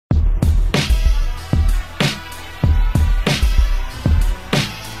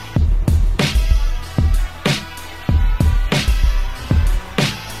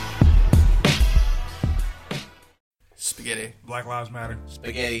Black Lives Matter.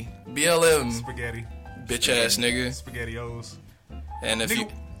 Spaghetti. BLM. Spaghetti. Bitch ass nigga. SpaghettiOs. And if Nigga, you,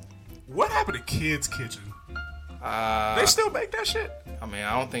 what happened to Kids Kitchen? uh, They still make that shit? I mean,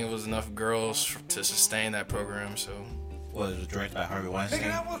 I don't think it was enough girls to sustain that program. So Was it directed by Harvey Nigga,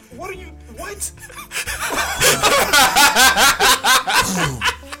 Weinstein? what are you? What?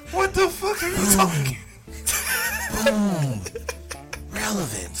 What the fuck are you talking?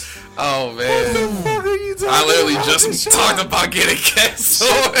 Relevant. oh man. What are you talking I literally about? just talked about getting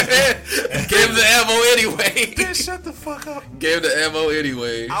canceled. Gave the ammo anyway. Man, shut the fuck up. Gave the ammo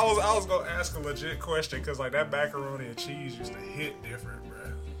anyway. I was gonna ask a legit question because like that macaroni and cheese used to hit different,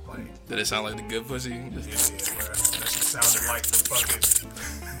 bruh. Like Did it sound like the good pussy? it did, bruh. That shit sounded like the fucking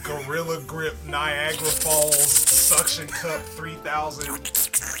Gorilla Grip Niagara Falls suction cup 3000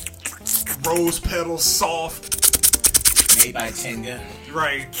 rose petal soft. Made by Tenga.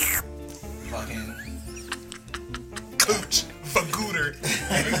 Right, Fucking. cooch Bagooter.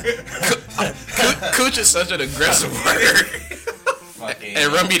 Cooch is such an aggressive word. Fucking.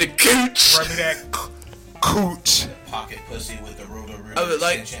 And run me the cooch. Run me that cooch. Pocket pussy with the rotor root I would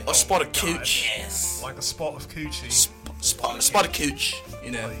like extension. a spot of cooch. Yes. Like a spot of coochie. Spot of cooch.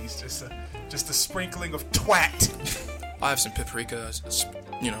 You know. Please, just a sprinkling of twat. I have some paprika. Just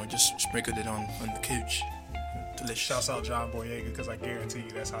sprinkled it on the cooch. Delicious. Shouts out John Boyega because I guarantee you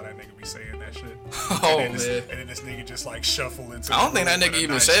that's how that nigga be saying that shit. Oh and man. then this nigga just like shuffle into. I don't think that nigga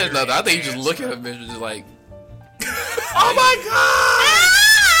even said nothing. I think he just look at a bitch and just like, Oh my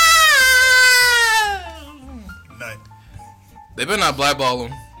god! Nut. they better not blackball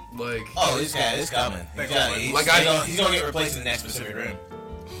him. Like, Oh, this guy is coming. He's gonna get replaced in the next Pacific Rim.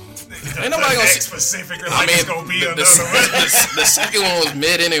 ain't nobody gonna see. Specific. Like I mean, it's gonna be the another one. second one was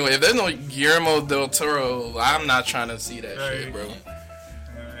mid anyway. If there's no Guillermo del Toro, I'm not trying to see that Right. shit, bro.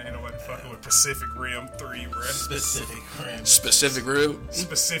 Ain't nobody fucking with Pacific Rim 3, bruh. Specific Rim. Specific real.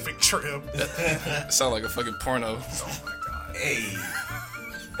 Specific Trim. That sound like a fucking porno. Oh my god. Hey.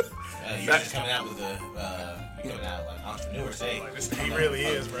 You're just coming out with you're coming out like an entrepreneur, say. Like this, he really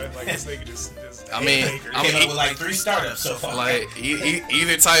is, bruh. Like this nigga just I mean, haymaker. I Came mean, up with like 3 startups so far. Like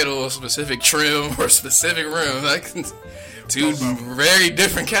either title, specific trim or specific room. Like two very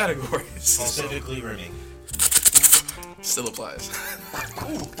different categories. Specifically rimming. Still applies.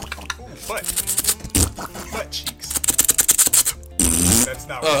 Butt cheeks. That's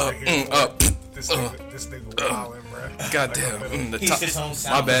not what we're here for. This nigga wildin', bruh. Goddamn. He's his own My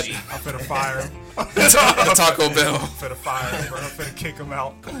sound bad. machine. I'm finna fire him. The Taco Bell. I'm finna fire him, bro. I'm finna kick him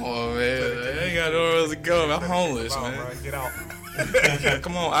out. Come on, man. I ain't got nowhere else to go. I'm homeless, Get out, man. bro. Get out.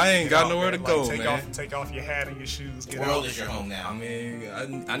 Come on, I ain't got nowhere to go, man. Take off your hat and your shoes. The Get world out. is your home now. I mean,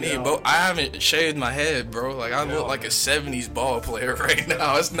 I need both. I haven't shaved my head, bro. Like I look like a '70s ball player right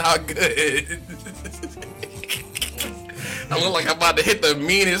now. It's not good. I look like I'm about to hit the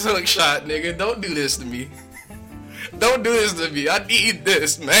meanest hook shot, nigga. Don't do this to me. Don't do this to me. I need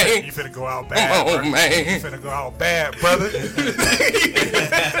this, man. You finna go out bad, Come on, bro. You man. finna go out bad, brother.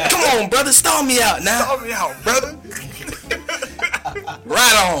 Come on, brother. Stall me out now. Help me out, brother.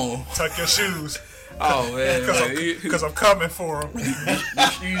 Right on. Tuck your shoes. Oh, man. Because I'm coming for them.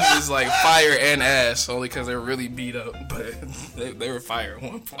 Shoes is like fire and ass, only because they're really beat up. But they were fire at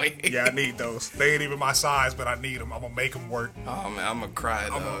one point. Yeah, I need those. They ain't even my size, but I need them. I'm gonna make them work. Oh, man. I'm going to cry,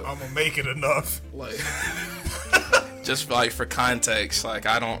 I'm dog. gonna make it enough. Like, just like for context, like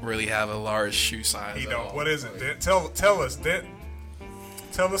I don't really have a large shoe size. You at know, all. what is it? Dent? Tell us, Dent.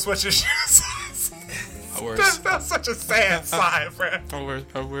 Tell us what your shoe size is. That's such a sad sign, bro.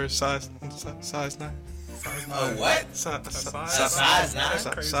 I wear size 9. Oh, what? Size nine?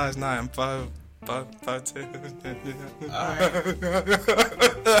 Size 9. I'm 5'10". I'm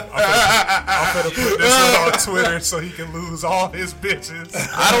gonna put this one on Twitter so he can lose all his bitches.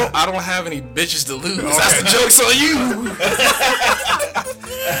 I don't have any bitches to lose. That's the joke's on you.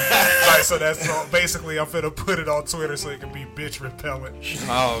 Alright, so that's all. Basically, I'm finna put it on Twitter so it can be bitch repellent.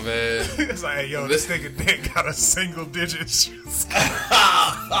 Oh man, It's like, hey, yo, this nigga Dick got a single digit shoe size.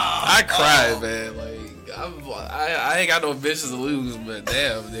 I cried, man. Like I ain't got no bitches to lose, but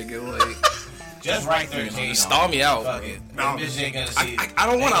damn, nigga, like Just right there, Jane. stall me out. Fuck it. No. Them bitches ain't gonna see. I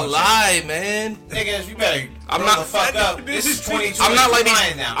don't want to lie, man. Niggas, you better I'm grow not- the fuck up. This is 2020. I'm not like these.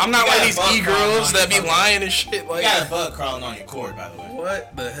 lying now. I'm not You like got a these bug crawling e-girls on that be your fucking- lying and shit. Like You got a bug crawling on your cord, by the way.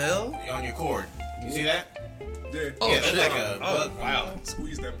 what the hell? On your cord. You see that? Yeah. Oh, Yeah, that's shit. like a bug. Wow.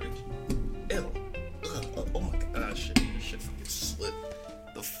 Squeeze that bitch. Ew. Oh my god, shit fucking slip.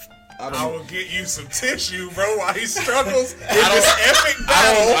 I will get you some tissue, bro, while he struggles in this epic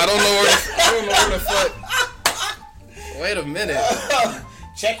battle. I don't know where the fuck. Wait a minute.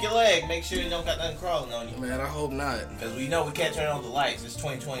 Check your leg. Make sure you don't got nothing crawling on you. Man, I hope not. Because we know we can't turn on the lights. It's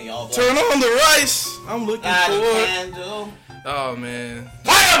 2020 all black. Turn on the rice. I'm looking Not a forward. candle. Oh man.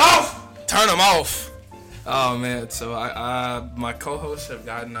 Turn them off! Turn them off. Oh man. So my co-hosts have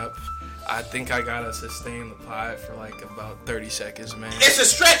gotten up. I think I gotta sustain the pod for like about 30 seconds, man. It's a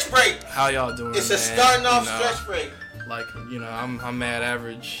stretch break. How y'all doing? It's man? a starting off You know, stretch break. Like, you know, I'm mad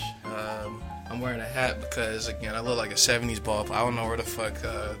average. I'm wearing a hat because, again, I look like a 70s ball. I don't know where the fuck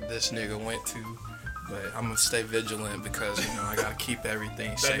this nigga went to, but I'm gonna stay vigilant because, you know, I gotta keep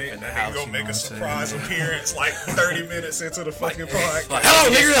everything safe in the house. That nigga gonna you make know a what I'm saying, surprise man? appearance like 30 minutes into the fucking podcast. Like, hello,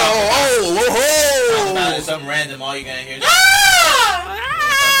 nigga! Talk about it, something random, all you're gonna hear is,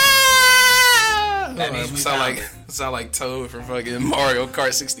 that means we found it. Sound like Toad from fucking Mario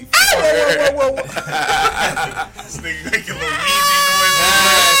Kart 64. This nigga making Luigi noise.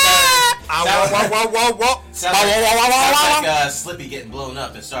 Sounds like Slippy getting blown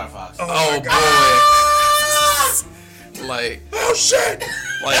up in Star Fox. Oh boy! Like, Oh shit!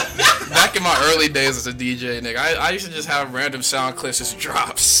 like back in my early days as a DJ, nigga, I used to just have random sound clips as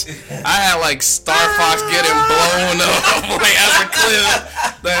drops. I had like Star Fox getting blown up like as a clip.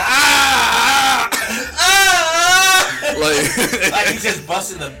 Like like He's just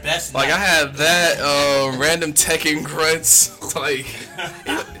busting the best. like I had that random Tekken grunts. Like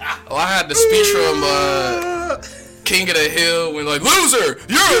I had the speech from King of the Hill when like, loser,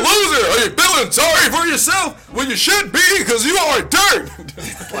 you're a loser. Are you feeling sorry for yourself when you should be because you are dirt?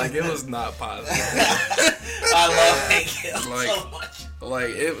 Like it was not possible. I love Hank Hill Like- so much. Like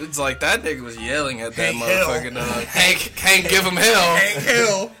it's like that nigga was yelling at that Hank motherfucking dog. Hank give him hell. Hank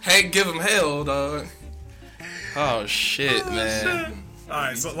Hill. Hank give him hell, dog. Oh shit, man.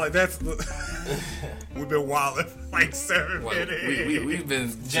 Alright, so like that's we've been wilding for like 7 Like, minutes. we've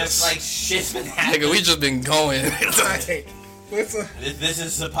been Just like shit's been happening. nigga, we just been going. Like, it's a This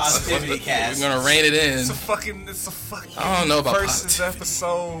is the positivity cast. We're gonna rein it in. it's a fucking I don't know about versus positivity.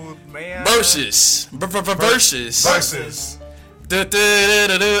 episode, man. Versus. Versus. Versus.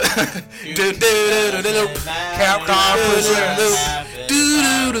 Capcom presents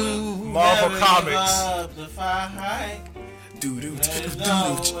Marvel Comics.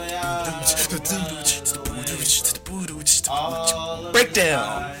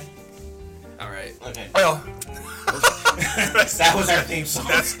 Breakdown. Alright. Okay, Well, that was our theme song.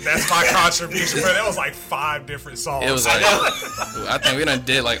 that's my contribution, but it was like 5 different songs. It was like, I think we done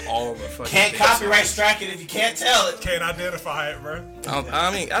did like all the fucking. Can't copyright strike it if you can't tell it. Can't identify it, bro.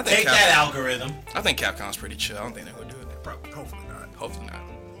 I mean, I think Take that algorithm. I think Capcom's pretty chill. I don't think they're gonna do it. Probably, hopefully not. Hopefully not.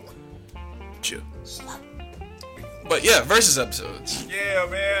 Chill. But yeah, versus episodes. Yeah,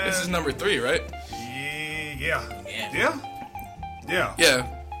 man. This is number 3, right? Yeah. Yeah. Yeah.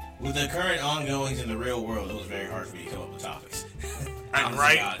 With the current ongoings in the real world, it was very hard for me to come up with topics. Honest to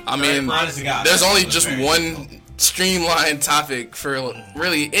Right. God. I mean, Honest to God, there's it only was just very one streamlined topic for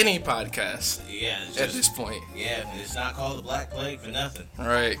really any podcast Yeah, it's at just, this point. yeah, it's not called the Black Plague for nothing.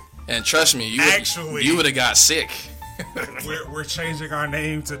 Right. And trust me, Actually- you would have got sick. We're changing our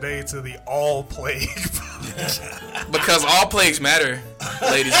name today to the All Plague. Because all plagues matter,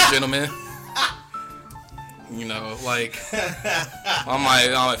 ladies and gentlemen. You know, like, I'm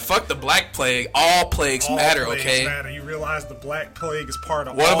like, fuck the Black Plague. All plagues All matter, plagues okay? matter. You realize the Black Plague is part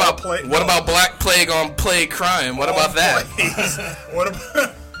of What all about plague? what about Black Plague on plague crime? What all about that? plagues? What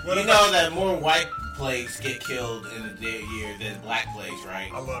about? What You about? know that more white plagues get killed in a year than black plagues, right?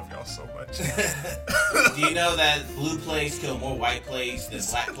 I love y'all so much. Do you know that blue plagues kill more white plagues than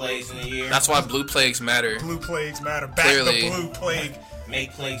black plagues in a year? That's why blue plagues matter. Blue plagues matter. Back Clearly. the blue plague.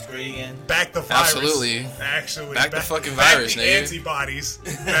 Make plagues great again. Back the virus. Absolutely. Actually. Back the fucking back virus, the nigga. antibodies.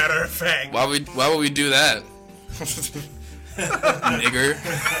 Matter of fact. Why would we do that? Nigger.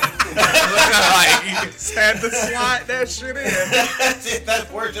 Like, you just had to slide that shit in. That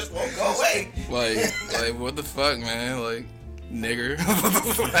word just won't go away. Like what the fuck, man? Like nigger.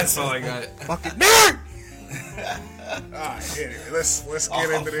 That's all I got. Fucking nerd. Alright, anyway, let's get All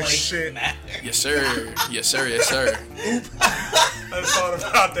into this plagues shit. matter. Yes sir. Yes sir. Yes sir. I just thought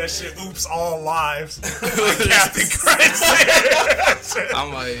about that shit. Oops, all lives. Like Captain Christ.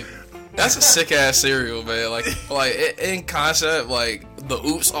 I'm like, that's a sick ass cereal, man. Like in concept, like the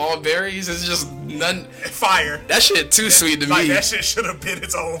oops all berries is just none. Fire. That shit too sweet to Like, me. that shit should have been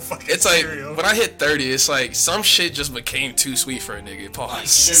its own fucking It's like cereal. when I hit 30, it's like some shit just became too sweet for a nigga. Like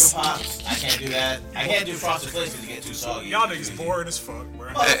Pause. sugar pops, I can't do that. I can't do frosted flakes because you get too soggy. Y'all niggas boring as fuck, bro.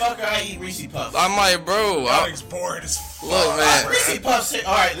 Motherfucker, I eat Reese Puffs. I'm like, bro. Y'all niggas boring as fuck. Look, man. Reese Puffs.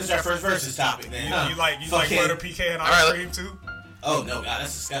 All right, this is our first versus topic. Then. You like Fucking- butter pecan Alright, ice cream too? Oh no, God,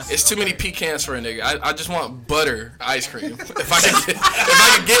 that's disgusting. It's too many pecans for a nigga. I just want butter ice cream. If I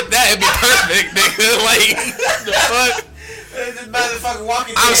could get that, it'd be perfect, nigga. Like the fuck. This motherfucker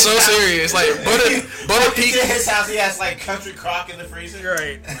walking. I'm so serious. Like butter Walking to pecan. his house, he has like country crock in the freezer.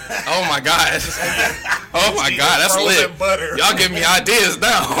 Right. Oh my god. Oh my god, that's Frozen lit. butter. Y'all give me ideas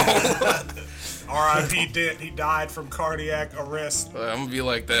now. R.I.P. Dent. He died from cardiac arrest. I'm gonna be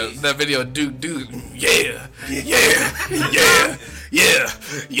like that video, dude, yeah,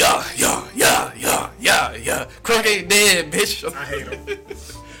 Crunk ain't dead, bitch. I hate him.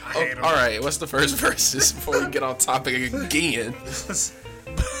 I hate him. All right, what's the first verses before we get on topic again?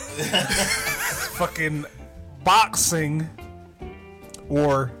 Fucking boxing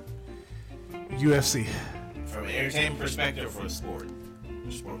or UFC. From an entertainment perspective, or for the sport,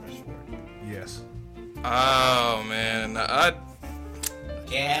 sport. Yes. Oh man,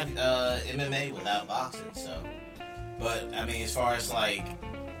 Can't have MMA without boxing. So, but I mean, as far as like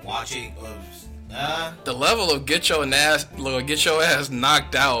watching, the level of get your ass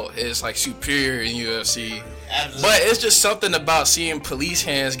knocked out is like superior in UFC. absolutely. But it's just something about seeing police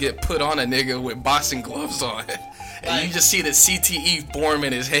hands get put on a nigga with boxing gloves on. And you just see the CTE form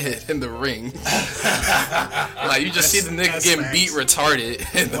in his head in the ring. Like, you just see the nigga getting beat retarded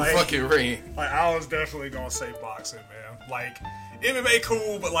in the fucking ring. Like, I was definitely gonna say boxing, man. Like, MMA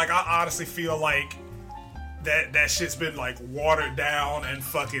cool, but like, I honestly feel like that shit's been like watered down and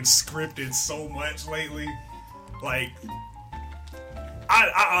fucking scripted so much lately. Like,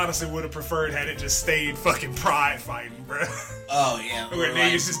 I honestly would have preferred had it just stayed fucking pride fighting, bro. Oh yeah. Where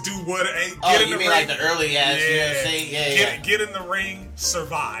niggas just do what? Oh, you mean like the early ass UFC? Yeah. Get in the ring,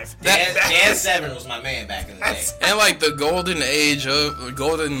 survive. Dan Severn was my man back in the day. And like the golden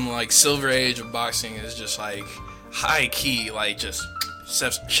like silver age of boxing is just like high key, like just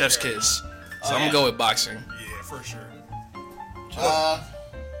chef's kiss. So I'm gonna go with boxing. Yeah, for sure.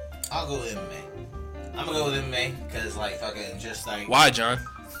 I'll go with MMA. I'm gonna go with MMA because like fucking just like Why, John?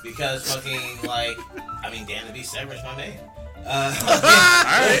 because fucking like I mean Dan the Beast Severn's my man.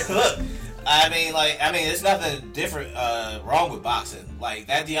 Alright. Look, I mean there's nothing different wrong with boxing. Like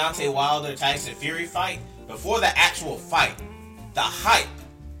that Deontay Wilder Tyson Fury fight, before the actual fight, the hype,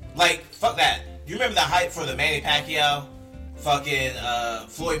 like fuck that. You remember the hype for the Manny Pacquiao fucking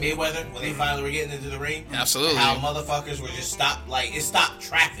Floyd Mayweather when they finally were getting into the ring? Absolutely. How motherfuckers were just stopped, like it stopped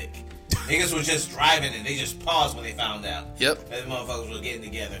traffic. Niggas were just driving and they just paused when they found out. Yep. That the motherfuckers were getting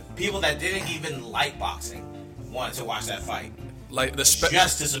together. People that didn't even like boxing wanted to watch that fight Like the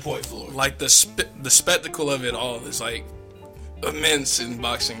just to support Floyd. like the spectacle of it all is like immense in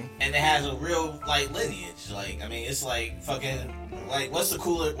boxing. And it has a real like lineage. Like I mean, it's like fucking like what's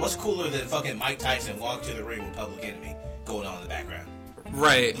cooler than fucking Mike Tyson walking to the ring with Public Enemy going on in the background?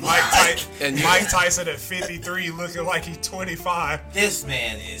 Right. Mike Tyson at 53 looking like he's 25. This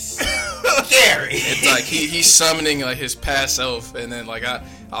man is scary. It's like he's summoning like his past self, and then like I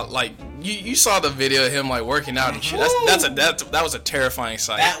like you saw the video of him like working out and shit. That was a terrifying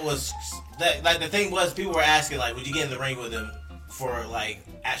sight. Like the thing was, people were asking like, would you get in the ring with him for like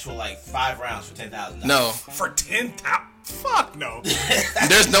actual like 5 rounds for $10,000? No. For 10,000? Fuck no.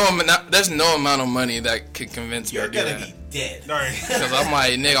 There's no amount of money that could convince me You're to do gonna that. be dead. Right. Because I'm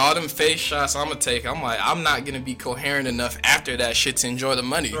like, nigga, all them face shots I'm gonna take, I'm like, I'm not gonna be coherent enough after that shit to enjoy the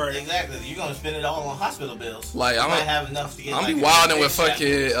money. Right. Exactly. You're gonna spend it all on hospital bills. Like, you I'm might a- have enough to get. I'm like, be a wilding with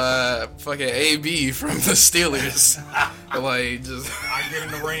face shot. fucking AB from the Steelers. Like, just I get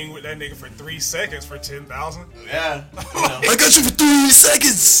in the ring with that nigga for 3 seconds for 10,000. Yeah. You know. I got you for 3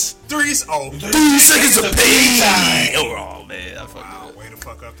 seconds. 3 seconds of pain. Oh man, I fucking. Wow, way to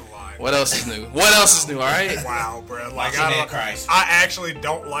fuck up the line. What else is new? All right. Wow, bro. Like, Watch your man Christ. I actually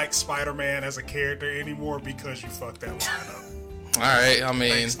don't like Spider-Man as a character anymore because you fucked that line up. All right. I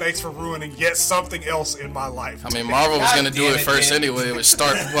mean, Thanks for ruining yet something else in my life. Marvel was God gonna do damn it it, first man. anyway. It would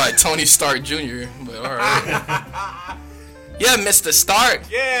start like Tony Stark Jr. But all right. Yeah, Mr. Stark.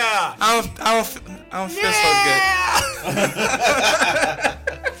 Yeah. I don't feel so good.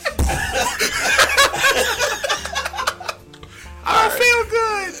 I don't feel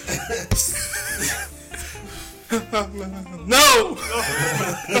good. No.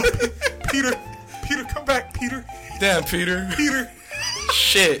 Peter, come back, Peter. Damn, Peter. Peter,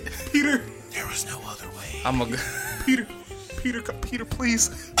 Shit. Peter, There was no other way. I'm a. Peter,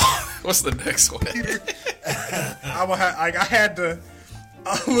 please. What's the next one?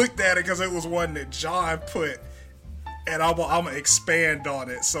 I looked at it because it was one that John put, and I'm gonna expand on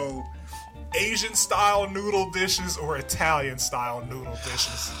it. So, Asian style noodle dishes or Italian style noodle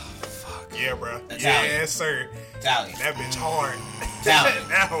dishes? Yeah, bro. Italian. Yes, sir. Italian. That bitch hard. Italian.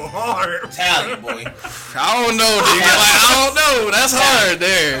 That hard. Italian, boy. I don't know, nigga. Like, I don't know. That's hard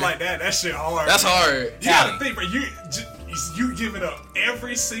there. Like that shit hard. That's hard. You gotta think, but you giving up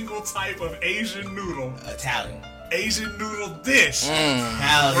every single type of Asian noodle, Italian. Asian noodle dish,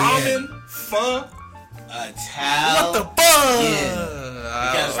 Italian. ramen, pho. Italian. What the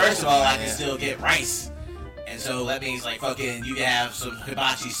fuck? Because first of all, I can still get rice. And so that means like fucking you can have some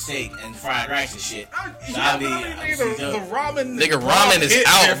hibachi steak and fried rice and shit. So The ramen. Nigga, ramen is hit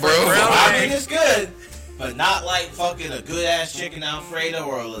out, different, bro. ramen is good, but not like fucking a good ass chicken Alfredo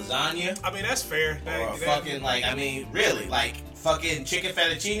or a lasagna. I mean, that's fair. Or a fucking like, I mean, really, like fucking chicken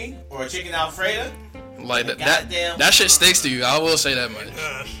fettuccine or a chicken Alfredo. Like Goddamn. that shit sticks to you. I will say that much.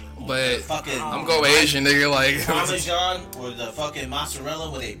 But Fucking I'm going Asian, nigga. Like Parmesan or the fucking mozzarella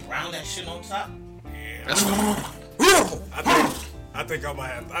where they brown that shit on top. that's I think I'm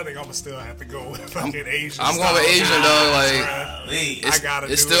gonna still have to go with fucking Asian. I'm going with Asian though. Like Golly. it's, I gotta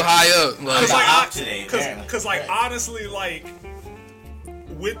it's do still it. high up. Like I'm out today, apparently. Cause like honestly, like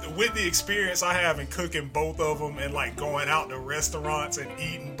with the experience I have in cooking both of them and like going out to restaurants and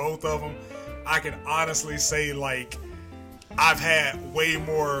eating both of them, I can honestly say like I've had way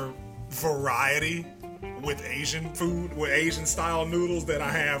more variety with Asian food, with Asian style noodles than I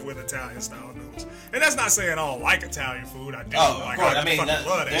have with Italian style noodles. And that's not saying I don't like Italian food. I do. Oh, of like, course. I fucking mean, love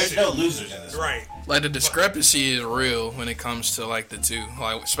that there's shit. no losers in this. Right. Like the discrepancy is real when it comes to like the two.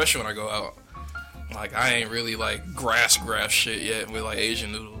 Like especially when I go out. Like I ain't really like grass shit yet with like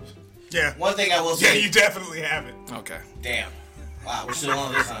Asian noodles. Yeah. One thing I will Yeah, say. you definitely haven't. Okay. Damn. Wow, we're still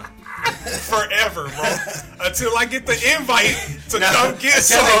on this, huh? Forever, bro. Until I get the invite to come get until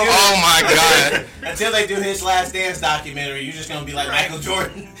some. they do- Oh my god. Until they do his Last Dance documentary, you're just gonna be like Michael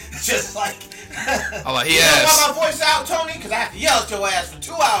Jordan, just like. I'm like, You he know why asked. my voice out, Tony? Because I have to yell at your ass for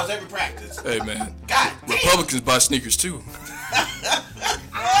 2 hours every practice. Hey man, God damn. Republicans buy sneakers too.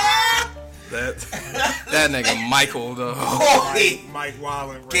 That nigga Michael though. Holy Mike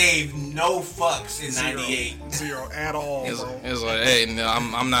Wallen, bro. gave no fucks in '98. Zero at all, It's, bro. it's like, hey, no,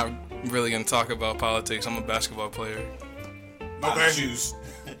 I'm not really gonna talk about politics. I'm a basketball player. Okay. Shoes.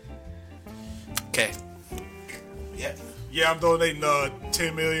 Okay. Yep. Yeah, I'm donating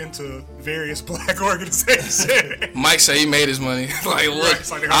 $10 million to various black organizations. Mike said he made his money. Like, look,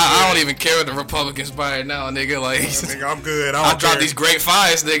 It's like, I don't even care what the Republicans buy it now, nigga. Like, Nigga, I'm good. I'll drop these great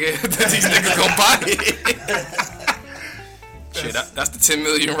fives, nigga. That these niggas gonna buy it. Shit, that's the 10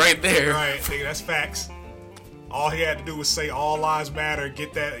 million right there. Right, nigga, that's facts. All he had to do was say "All lives matter,"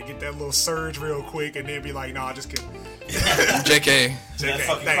 get that little surge real quick, and then be like, "Nah, just kidding." JK. That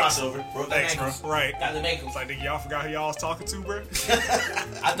fucking thanks. crossover. Broke the Thanks, bro. ankles. Right. Got the ankles. It's like, nigga, y'all forgot who y'all was talking to, bro?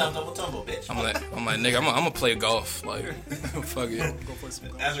 I dumped up a tumble, bitch. I'm like, nigga, I'm gonna play golf. Like, fuck it. Go play some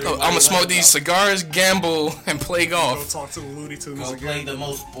golf. That's I'm really gonna smoke these Go cigars, gamble, and play Go golf. talk to the Looney Tunes play again. the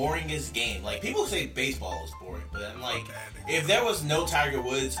most boringest game. Like, people say baseball is boring, but I'm like, Fuck that, nigga. if there was no Tiger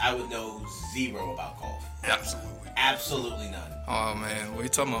Woods, I would know zero about golf. Absolutely. Absolutely none. Oh man, what you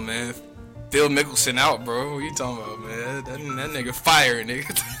talking about, man? Phil Mickelson out, bro. What you talking about, man? That nigga fire,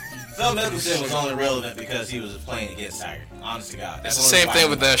 nigga. Phil Mickelson was only relevant because he was playing against Tiger. Honest to God. It's That's the only same why thing he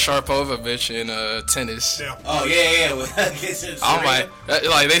with was- that Sharapova bitch in tennis. Yeah. Oh, yeah. Against I'm Serena.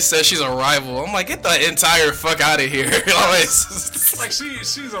 like they said she's a rival. I'm like, get the entire fuck out of here. Like, Like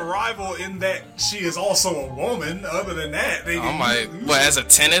she's a rival in that she is also a woman. Other than that, nigga, I'm like, you- but as a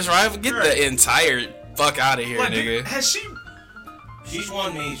tennis rival, get Right. the entire fuck out of here, like, nigga. has she She's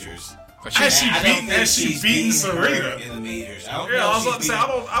won majors. But Has she- she I don't beaten- think has she she's beaten her Serena? in the majors? I don't Yeah, know I if was about to she's say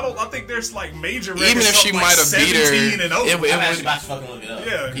beaten- I think there's like major Even records if she of, might have beat her, 17 and over. it I'm would- actually about to fucking look it up.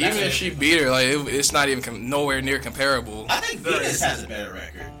 Yeah. That's even it. if she beat her, like it's not even nowhere near comparable. I think Venus has a better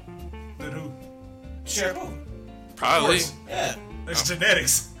record. Then who? Sharapova. Probably. Yeah. It's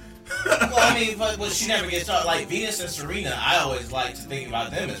genetics. Well, I mean, but she never gets started. Like Venus and Serena, I always like to think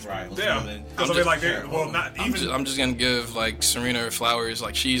about them as rivals. Yeah, more than- because I mean, like, they're well, not I'm even just, gonna give like Serena her flowers.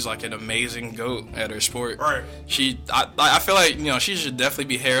 Like she's like an amazing goat at her sport. Right. I feel like she should definitely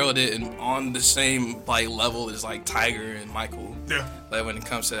be heralded and on the same like level as like Tiger and Michael. yeah, Like when it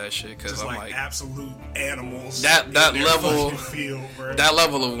comes to that shit, because just I'm like, like absolute animals. That in their level- fucking field, bro. that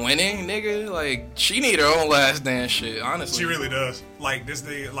level of winning, nigga. Like she need her own last dance shit. Honestly, She really does. Like this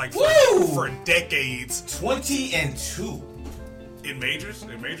thing, like Woo! for decades 20-2 in major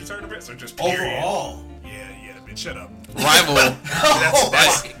tournaments or just period. overall. Yeah, bitch, shut up. rival. Oh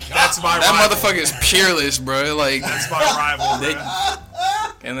That's my God. that's my That rival. motherfucker is peerless, bro. Like That's my rival, They-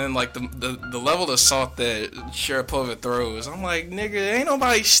 bro. and And then like the level of salt that Sharapova throws, I'm like, nigga, ain't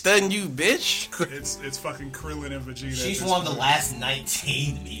nobody studying you, bitch. It's fucking Krillin and Vegeta. She's at this won the point. last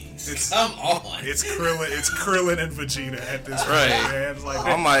 19 meetings. It's- Come on. It's Krillin and Vegeta at this Right. point, man. It's like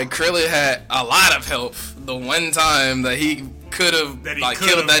I'm like, Krillin had a lot of help the one time that he could have That he like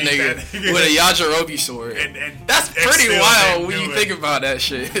could've killed that beat nigga that nigga. with a Yajirobe sword. and That's and pretty still wild didn't when do you it. think about that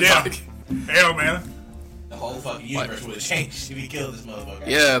shit. Yeah. Like, Hell, man. The whole fucking universe would have changed if he killed this motherfucker.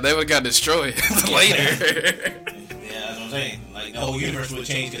 yeah, they would have got destroyed later. Yeah, that's what I'm saying. Like, the whole universe would have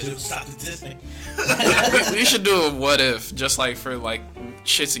changed because it would stop existing. we should do a what if, just like for like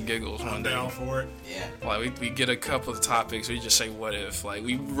shits and giggles I'm one down day. for it. Yeah. Like we get a couple of topics, we just say what if. Like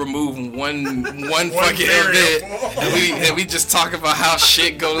we remove one fucking variable. event, and we just talk about how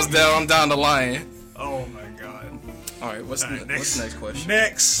shit goes down the line. Oh my god. All right, what's All right, the next question?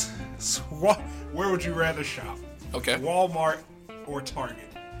 Next, where would you rather shop? Okay. Walmart or Target?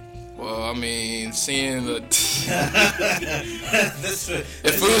 Well, I mean, seeing the This, if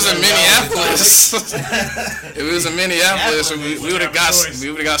it was in Minneapolis, if it was in Minneapolis, we would have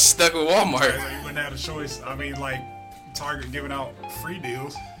got stuck with Walmart. Like, you wouldn't have a choice. I mean, like Target giving out free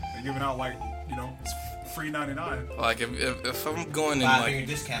deals. They're giving out like it's free 99. Like if I'm going in five-finger like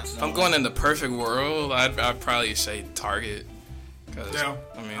discounts. if I'm going in the perfect world, I'd probably say Target. Cause Yeah,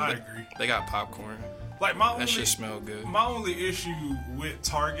 I mean, I they, agree. they got popcorn. Like my That only shit smell good. my only issue with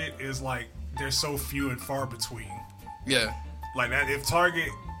Target is like they're so few and far between. Yeah. Like that, if Target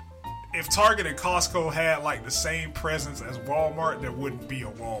and Costco had like the same presence as Walmart, there wouldn't be a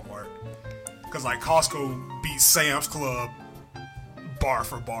Walmart. Cause like Costco beats Sam's Club bar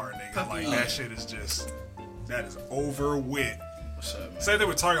for bar, nigga. Like that shit is that is over with. What's up, man? Same thing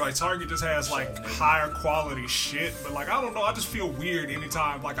with Target. Like Target just has like higher quality shit, but like I don't know. I just feel weird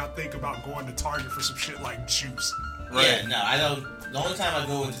anytime like I think about going to Target for some shit like juice. Yeah, no, I don't. The only time I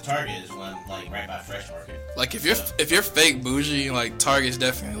go into Target is when I'm like right by Fresh Market. Like if you're fake bougie, like Target's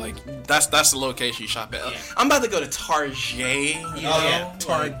definitely like that's the location you shop at. Yeah. I'm about to go to Target. You Oh, know? yeah.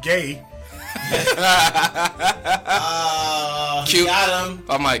 Target. Cute. Got him.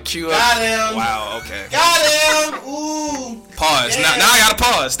 I'm like queue up. Got him. Wow. Okay. Got him. Ooh. Pause. Yeah. Now I gotta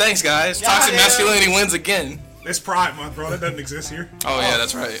pause. Thanks, guys. Got Toxic him. masculinity wins again. It's Pride Month, bro. That doesn't exist here. Oh yeah,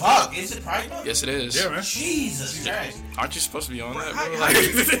 that's right. Fuck, is it Pride Month? Yes, it is. Yeah, man. Jesus Christ. Aren't you supposed to be on that, bro? I- Like,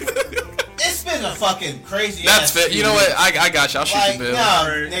 It's been a fucking crazy that's ass fair. few You know what? weeks. I got you. I'll shoot Like, the bill.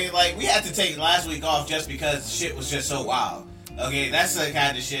 no, nigga, like, we had to take last week off just because shit was just so wild. Okay, that's the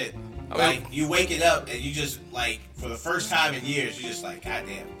kind of shit. I mean- Like, you wake it up and you just, like, for the first time in years, you're just like,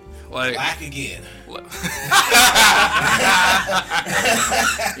 goddamn, Like, black again.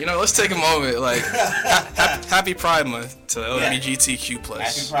 you know, let's take a moment. Like, happy Pride Month to LGBTQ Happy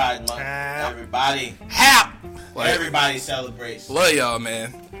plus. Pride Month. Hap. Everybody, Like, everybody celebrates. love y'all,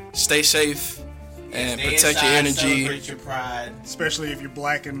 man. Stay safe and Stay protect your inside, energy. Celebrate your pride. Especially if you're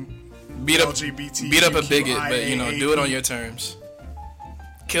black and Beat up a bigot, but you know, do it on your terms.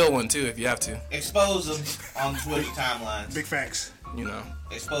 Kill one too if you have to. Expose them on Twitter timelines. Big facts. You know.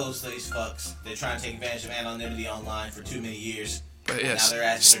 Expose these fucks. They're trying to take advantage of anonymity online for too many years. But yes, Now their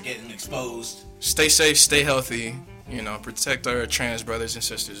asses are getting exposed. stay safe, stay healthy. You know, protect our trans brothers and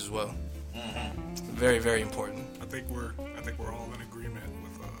sisters as well. Very, very important. I think we're all in agreement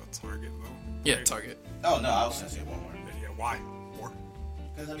with Target though. Yeah, Target. Oh no, I was gonna say Walmart. Yeah, why? Or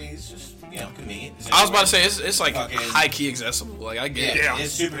Because I mean, it's just convenient. It's I was about to say it's like Fucking- high key accessible. Like I get it. Yeah.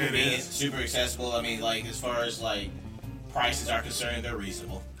 It's super It convenient, is. super accessible. I mean, like as far as like prices are concerned, they're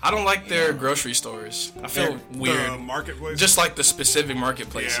reasonable. I don't like their Yeah. grocery stores. I feel the weird. marketplace. Just like the specific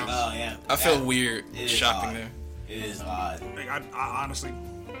marketplaces. Yeah. Oh yeah, I feel That- weird it is shopping odd. there. It is odd. like, I honestly,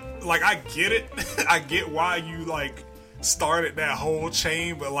 like, I get it. I get why you like started that whole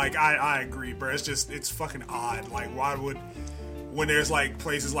chain, but like I agree, bro. It's fucking odd. Like, why would when there's like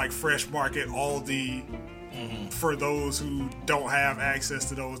places like Fresh Market, Aldi. For those who don't have access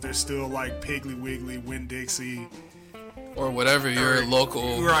to those, there's still like Piggly Wiggly, Winn-Dixie. Or whatever your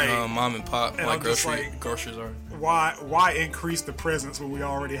local Right. Mom and pop And like I'm just groceries are. Why increase the presence when we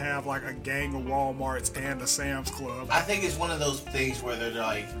already have like a gang of Walmarts and a Sam's Club? I think it's one of those things where they're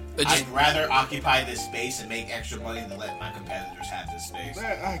like, They just- I'd rather occupy this space and make extra money than let my competitors have this space.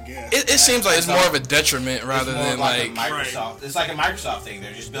 I guess. It seems like it's more of a detriment rather It's more than like a like Microsoft. It's like a Microsoft thing.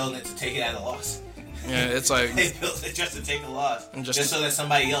 They're just building it to take it at a loss. yeah, it's like They built it just to take a loss, And just, just so that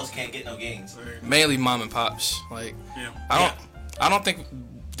somebody else can't get no gains. mainly mom and pops. Like Yeah. I don't think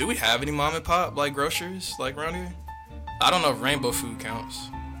do we have any mom and pop like groceries like around here? I don't know if Rainbow Food counts.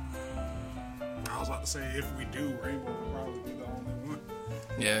 I was about to say if we do, Rainbow will probably be the only one.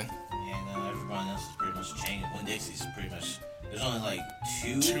 Yeah. And everyone else is pretty much a chain. Winn-Dixie's pretty much There's only like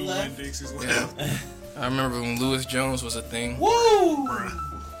two Two left. Winn-Dixies Yeah. left. I remember when Lewis Jones was a thing. Woo!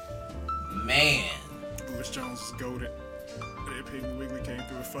 Bruh. Man. Lewis Jones was goated. And Piggly Wiggly came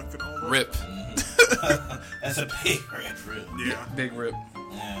through and fucked it all up. Rip. That's a big rip, really. Yeah. Big rip.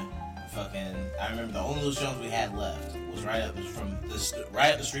 Yeah. Fucking. I remember the only Lewis Jones we had left was right up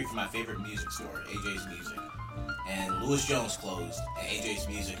the street from my favorite music store, AJ's Music. And Lewis Jones closed, and AJ's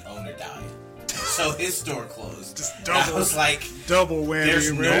Music owner died. So his store closed. Just And double- I was like, Double whammy,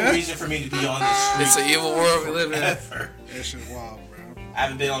 there's man. no reason for me to be on this street. It's an evil world we live in. ever. That shit wild, bro. I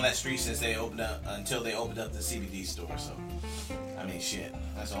haven't been on that street since they opened up until they opened up the CBD store. So, I mean, shit.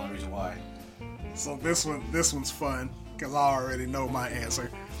 That's the only reason why. So this one's fun because I already know my answer.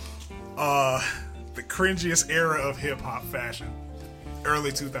 The cringiest era of hip hop fashion,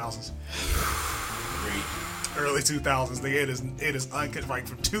 early 2000s. Agreed. Early 2000s. It is like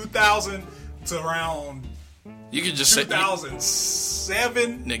from 2000 to around You could just say,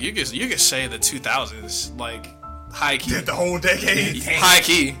 2007. nigga, you could say the 2000s, like high key, Did the whole decade. high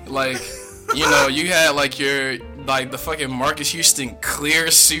key, like you know, you had like your like the fucking Marcus Houston clear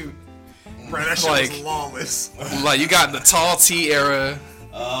suit, Bro, that shit Like- was lawless. like you got the tall tee era,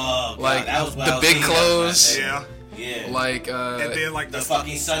 Oh, God, Like, that was what the I was big thinking of clothes. when I Yeah. said- Yeah. like And then like the the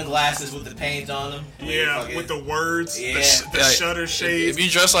fucking sunglasses with the paint on them. yeah Fucking- with the words, Yeah. the like, shutter shades. If you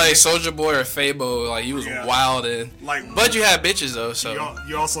dress like Soulja Boy or Fabo, like you was Yeah. wild and Like- but you had bitches though, so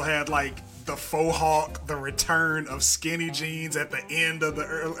You also had like the faux hawk, the return of skinny jeans at the end of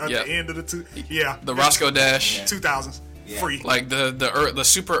Yeah. the end of yeah the Roscoe Dash, Yeah. 2000s Yeah. free. like the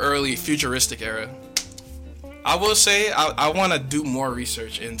super early futuristic era. I will say I want to do more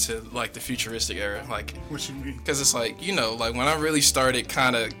research into like the futuristic era, like What you mean? because it's like, you know, like when I really started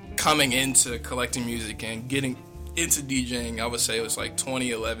kind of coming into collecting music and getting into DJing, I would say it was like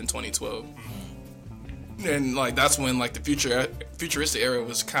 2011, 2012. And like that's when like the futuristic era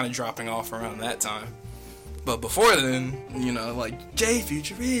was kind of dropping off around that time. But before then, you know, like J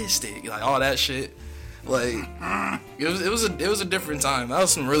Futuristic, like all that shit. Like it was a different time. That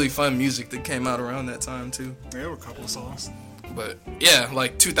was some really fun music that came out around that time too. There were a couple of songs. But yeah,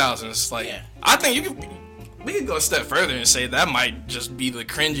 like 2000s. Like Yeah. I think we could go a step further and say that might just be the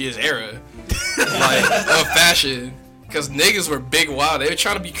cringiest era, like of fashion. Because niggas were big wild. They were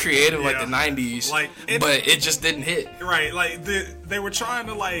trying to be creative like Yeah. the 90s, Like, but it just didn't hit. Right, like they were trying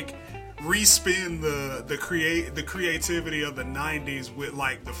to like respin the creativity of the 90s with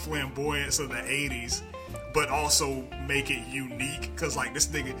like the flamboyance of the 80s, but also make it unique. Cause like this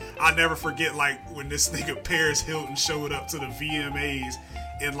nigga, I never forget like when this nigga Paris Hilton showed up to the VMAs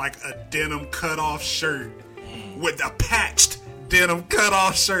in like a denim cutoff shirt with a patched denim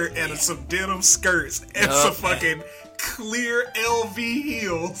cutoff shirt and some denim skirts and Yup. some fucking clear LV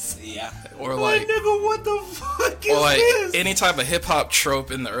heels. Yeah. Or Like, like, nigga, what the fuck is or like this? any type of hip hop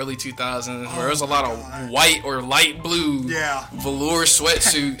trope in the early 2000s, where there's a lot of white or light blue, Yeah. velour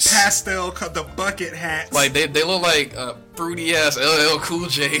sweatsuits. Pastel, the bucket hats. Like they look like fruity ass LL Cool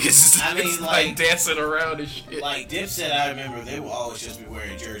J's. I mean, It's, like- dancing around and shit. Like Dipset, I remember they will always just be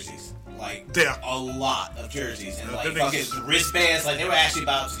wearing jerseys. Like Yeah. a lot of jerseys and like them fucking niggas- wristbands. Like they were actually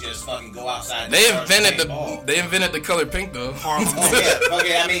about to just fucking go outside. And They start invented playing ball. the color pink though. Harlem. Oh yeah,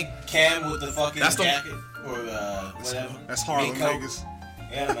 fucking. I mean, Cam with the fucking That's the- jacket or whatever. That's Harlem Mink coat. niggas.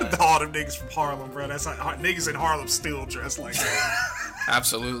 Yeah, man. All them niggas from Harlem, bro. That's like niggas in Harlem still dressed like that.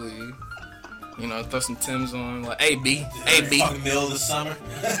 Absolutely. You know, throw some Timbs on, like, hey B, hey B. Fucking middle of the summer.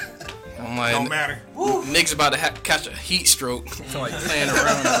 I'm like, Don't matter. niggas about to catch a heat stroke for like playing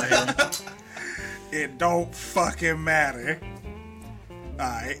around over here. It don't fucking matter.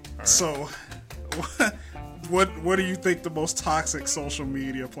 Alright. So, what do you think the most toxic social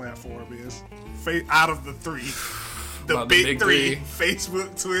media platform is? Out of the three. The About the big big three. three.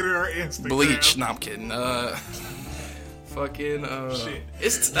 Facebook, Twitter, or Instagram. Bleach. No, I'm kidding.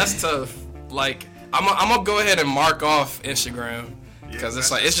 Shit. That's tough. Like, I'm gonna go ahead and mark off Instagram because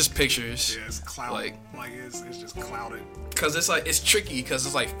it's like it's just pictures. Yeah, it's clouded. Like, It's just clouded. because it's like it's tricky because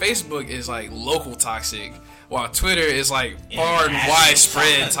it's like Facebook is like local toxic, while Twitter is like far and International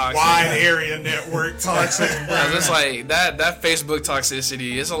widespread toxic. Wide area network toxic, bro. 'Cause it's like that Facebook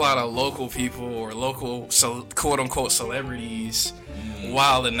toxicity is a lot of local people or local quote unquote celebrities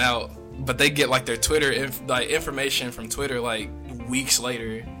wilding out, but they get like their Twitter information from Twitter like weeks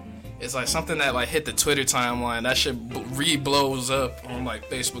later. It's like something that like hit the Twitter timeline that shit blows up on like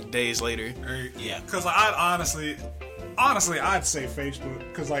Facebook days later. Yeah. Because I'd honestly, I'd say Facebook.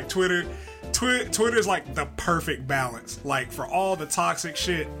 Because like Twitter's like the perfect balance. Like for all the toxic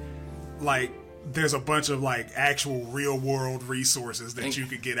shit, like there's a bunch of like actual real world resources that you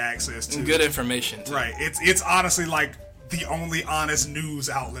could get access to. Good information too. Right. It's honestly like the only honest news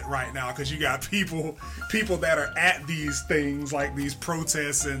outlet right now, because you got people that are at these things, like these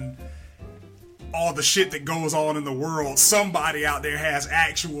protests and all the shit that goes on in the world. Somebody out there has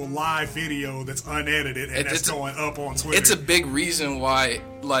actual live video that's unedited and that's going up on Twitter. It's a big reason why,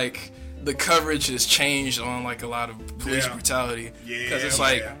 like, the coverage has changed on, like, a lot of police brutality. Because it's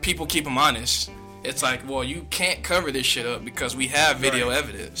like, people keep them honest. It's like, well, you can't cover this shit up because we have video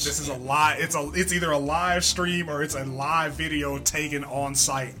evidence. This is a live. It's either a live stream or it's a live video taken on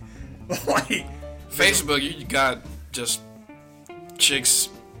site. Like Facebook, you got just chicks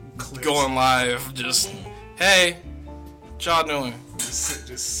going live. Just, hey, what y'all doing?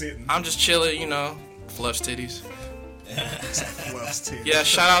 Just sitting. I'm just chilling, you know. Fluffs titties. Fluffs titties. Yeah,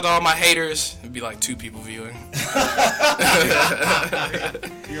 shout out to all my haters. It'd be like 2 people viewing.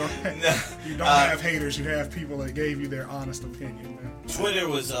 You don't have haters. You have people that gave you their honest opinion, man. Twitter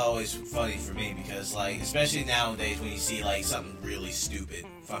was always funny for me because, like, especially nowadays when you see, like, something really stupid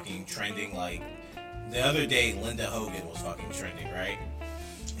fucking trending. Like, the other day, Linda Hogan was fucking trending, right?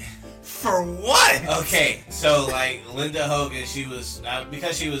 For what? Okay, so, like, Linda Hogan, she was,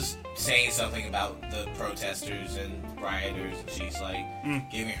 because she was saying something about the protesters and rioters, and she's, like,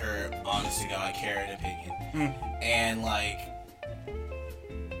 giving her honest-to-God Karen opinion. And, like,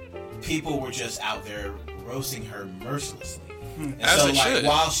 people were just out there roasting her mercilessly. And As so, they like, should.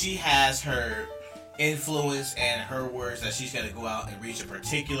 while she has her influence and her words that she's going to go out and reach a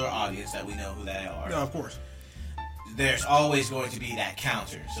particular audience that we know who they are. No, of course. There's always going to be that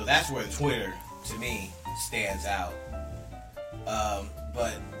counter. So that's where Twitter, to me, stands out.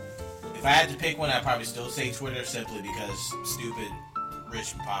 But if I had to pick one, I'd probably still say Twitter simply because stupid,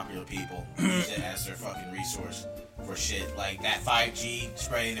 rich, and popular people use it as their fucking resource for shit. Like that 5G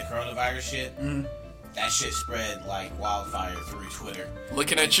spreading the coronavirus shit. That shit spread like wildfire through Twitter.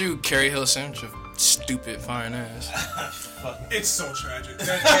 Looking at you, Carrie Hill Sandwich, your stupid fine ass. It's so tragic.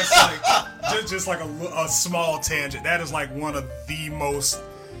 That's like just like a small tangent. That is like one of the most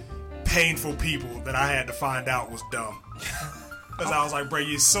painful people that I had to find out was dumb. Because I was like, bro,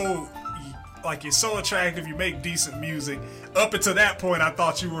 you're so attractive. You make decent music. Up until that point, I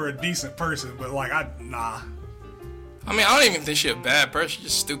thought you were a decent person, but like nah. I mean, I don't even think she's a bad person. She's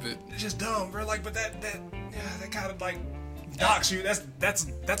just stupid. It's just dumb, bro. Like, but that kind of like docks you. That's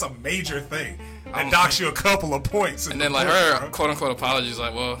a major thing. That docks you a couple of points. And then like her quote unquote apology is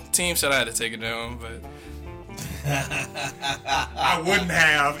like, well, team said I had to take it down, but I wouldn't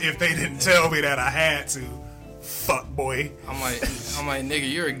have if they didn't tell me that I had to. Fuck boy. I'm like,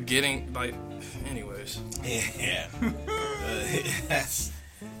 nigga, you're getting like, anyways. Yeah.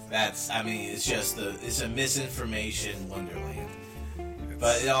 That's. I mean, it's just it's a misinformation wonderland.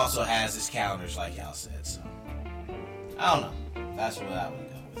 But it also has its counters, like y'all said. So I don't know. That's what I would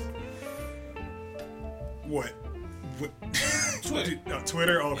go with. What? Twitter.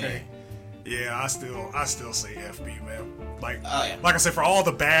 Twitter. Okay. Yeah, I still say FB, man. Like yeah. Like I said, for all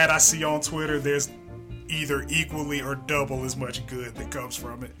the bad I see on Twitter, there's either equally or double as much good that comes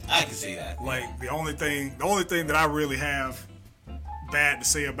from it. I can see that. Like the only thing that I really have bad to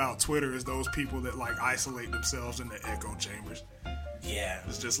say about Twitter is those people that like isolate themselves in the echo chambers. Yeah.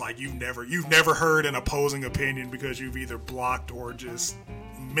 It's just like you've never heard an opposing opinion because you've either blocked or just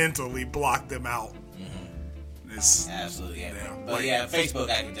mentally blocked them out. It's absolutely, yeah. Yeah. But yeah, Facebook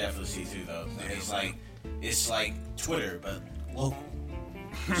I can definitely see too though. It's like Twitter but local.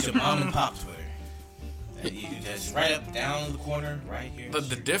 It's your mom and pop Twitter. And you can just right up down in the corner, right here. But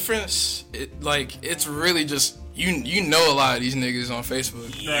the difference, it's really just you know a lot of these niggas on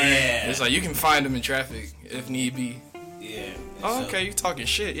Facebook. Yeah. It's like you can find them in traffic if need be. Yeah. Oh, okay, you talking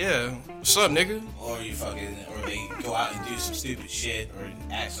shit, yeah. What's up, nigga? Or they go out and do some stupid shit or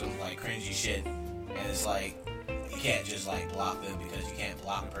act some like cringy shit, and it's like you can't just like block them because you can't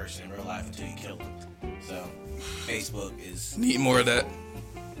block a person in real life until you kill them. So Facebook is Need more of that.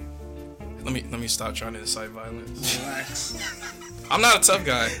 Let me stop trying to incite violence. relax. I'm not a tough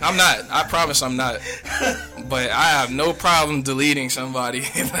guy. I'm not. I promise I'm not. But I have no problem deleting somebody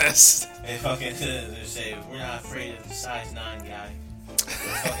that's. they fucking they say we're not afraid of the size 9 guy.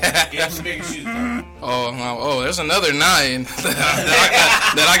 Get some bigger shoes. Bro. Oh, there's another 9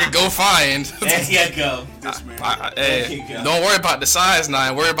 that I could go find. There you go. This man. Hey, you go. don't worry about the size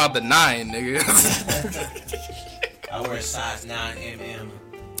 9. Worry about the 9, nigga. I wear a size 9 mm.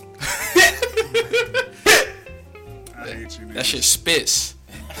 I hate you niggas. That shit spits.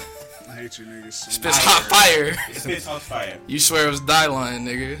 I hate you niggas. Spits hot fire. It spits hot fire. You swear it was Dylan,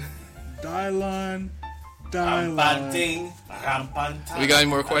 nigga. Dylan. Rampanting. We got any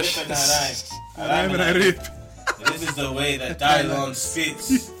more questions? This is the way that Dylon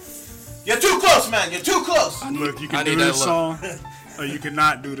spits. You're too close, man. You're too close. Look, you I can need do that this look. song, or you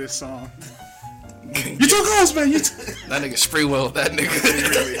cannot do this song. You too close, man. That nigga Spreewell, that He nigga.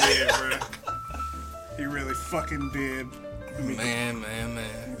 really did, bro. He really fucking did. Man.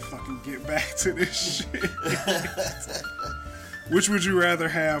 Fucking get back to this shit. Which would you rather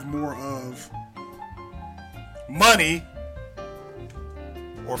have more of? Money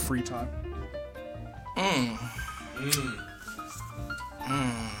or free time?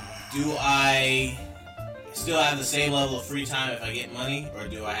 Do I still have the same level of free time if I get money, or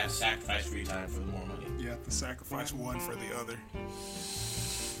do I have to sacrifice free time for more money? You have to sacrifice one for the other.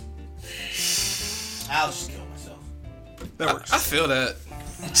 I'll just kill myself. That works. I feel that.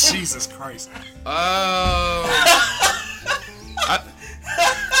 Jesus Christ.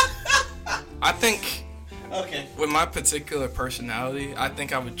 I think Okay. with my particular personality, I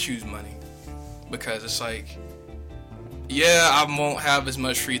think I would choose money because it's like, yeah, I won't have as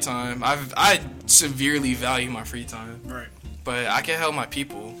much free time. I severely value my free time, Right. but I can help my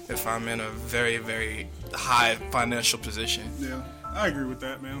people if I'm in a very, very high financial position. Yeah. I agree with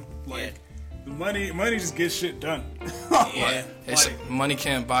that, man. Like, Yeah. the money just gets shit done. Yeah. It's Like, money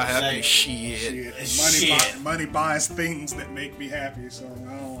can't buy happy like- shit. Shit. Shit. Money buys things that make me happy, so I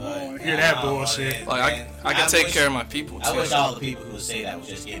don't want to hear nah, that bullshit. man. Like I can take wish- care of my people too. I wish all the people who would say that would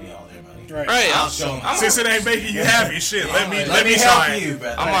just give me all their money. Right. Right, I'll show them. Since it ain't making you happy, shit, let me help try. you,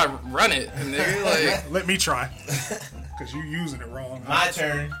 brother. I might run it, and nigga, like Let me try. Cause you using it wrong. My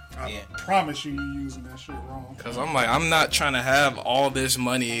turn. I Yeah. promise you using that shit wrong. Cause I'm not trying to have all this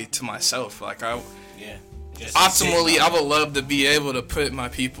money to myself. Like Yeah. Just optimally, sit. I would love to be able to put my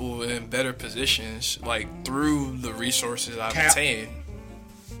people in better positions, like through the resources I've Cap. attained.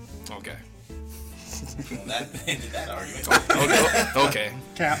 Okay. that argument. Okay.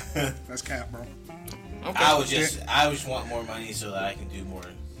 Cap. That's cap, bro. Okay. I just want more money so that I can do more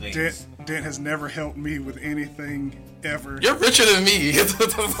things. Dent has never helped me with anything ever. You're richer than me.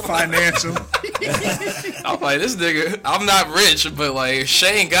 Financial. I'm like, this nigga. I'm not rich, but like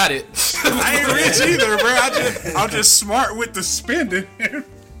Shane got it. I ain't rich either, bro. I'm just smart with the spending.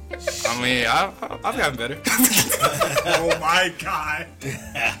 I mean, I've gotten better. Oh my god.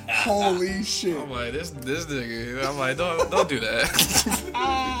 Holy shit. I'm like, this nigga. I'm like, don't do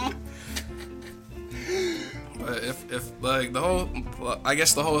that. But if like I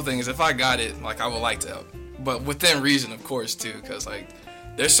guess the whole thing is if I got it, like I would like to help, but within reason, of course, too, because like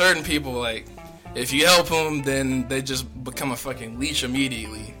there's certain people like if you help them, then they just become a fucking leech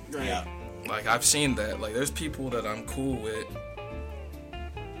immediately. Yeah. Like I've seen that. Like there's people that I'm cool with,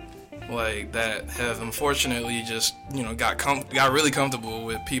 like that have unfortunately just got really comfortable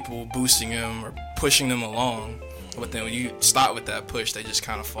with people boosting them or pushing them along, but then when you stop with that push, they just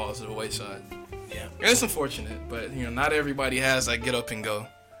kind of fall to the wayside. Yeah. And it's unfortunate, but not everybody has that get up and go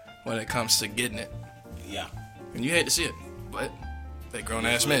when it comes to getting it, Yeah. and you hate to see it, but they grown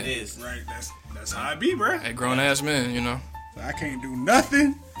ass That's what it men. is. Right, that's how I be, bro. They grown ass men, I can't do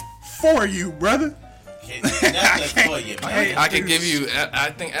nothing for you, brother. Can't do nothing for you, man. I could give you, I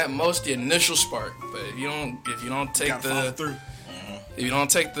think, at most the initial spark, but if you don't take Gotta follow the through. if you don't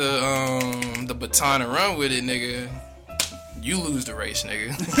take the baton and run with it, nigga, you lose the race,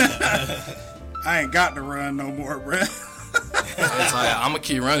 nigga. I ain't got to run no more, bro. It's like, I'm gonna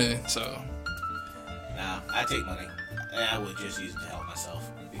keep running, so Nah, I take money, and I would just use it to help myself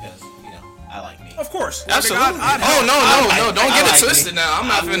because I like me. Of course. absolutely. I'd No, don't get it twisted now. I'm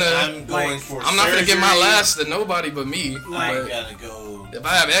not I'm finna. going for I'm not gonna give my surgery. last to nobody but me. I But gotta go. if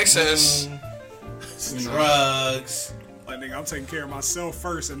I have excess, Drugs. Like, nigga, I'm taking care of myself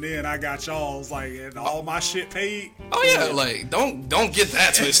first, and then I got y'all's, like, and all my shit paid. oh yeah, like don't get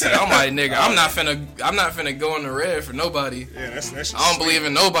that twisted. I'm like, nigga, I'm not finna go in the red for nobody. Yeah, that's I don't believe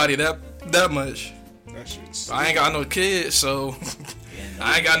in nobody that much. that shit's I ain't got no kids, so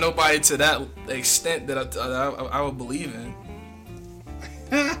I ain't got nobody to that extent that I would believe in.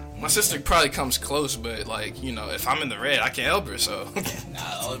 My sister probably comes close, but like if I'm in the red, I can't help her. So Nah,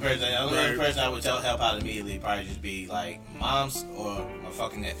 the only person I would help out immediately would probably just be like moms or my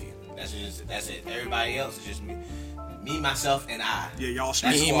fucking nephew. That's it. Everybody else is just me, myself, and I. Yeah, y'all That's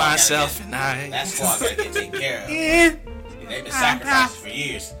straight. me, squad gotta myself, get- and I. That squad gotta get taken care of. Yeah. They've been sacrificed for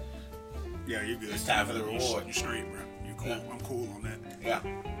years. Yeah, you good. It's time for the You- reward. You straight, bro. You cool. Yeah. I'm cool on that. Yeah.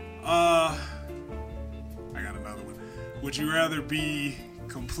 I got another one. Would you rather be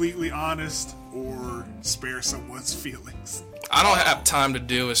completely honest or spare someone's feelings? I don't have time to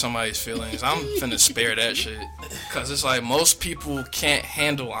deal with somebody's feelings. I'm finna spare that shit. Cause it's like most people can't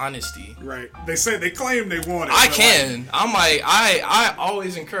handle honesty. Right. They claim they want it. I but, can. I'm like, I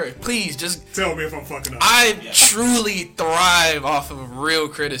always encourage. Please just. like, tell me if I'm fucking up. I truly thrive off of real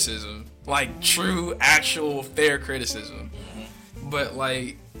criticism. like true, actual, fair criticism. But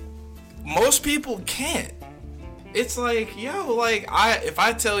like most people can't. It's like, yo, like if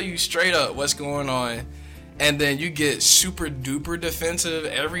I tell you straight up what's going on, and then you get super duper defensive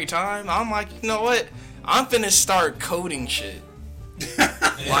every time, I'm like, you know what? I'm finna start coding shit.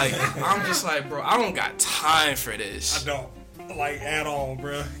 Like, I'm just like, bro, I don't got time for this. I don't. Like, at all,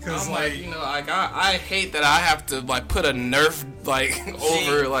 bro. Because, I'm like, you know, like, I hate that I have to, like, put a Nerf, like,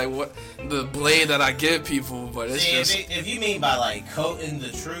 over, like, what the blade that I give people, but it's just... If you mean by, like, quoting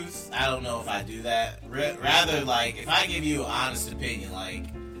the truth, I don't know if I do that. Rather, like, if I give you an honest opinion, like,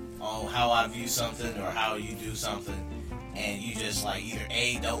 on how I view something or how you do something, and you just, like, either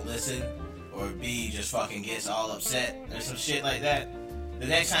A, don't listen, or B, just fucking gets all upset, or some shit like that, the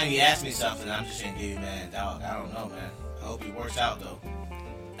next time you ask me something, I'm just gonna give you, man, dog, I don't know, man. I hope it works out, though.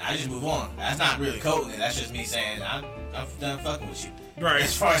 I just move on. That's not really coding it. That's just me saying, I'm done fucking with you. Right.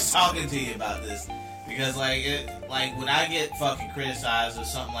 As far as talking to you about this. Because, like, when I get fucking criticized or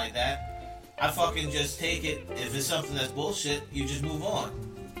something like that, I fucking just take it. If it's something that's bullshit, you just move on.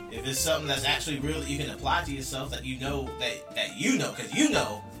 If it's something that's actually real that you can apply to yourself, that you know, that you know, because you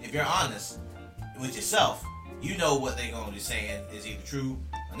know, if you're honest with yourself, you know what they're going to be saying is either true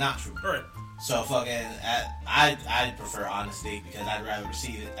or not true. Right. So fucking, I prefer honesty because I'd rather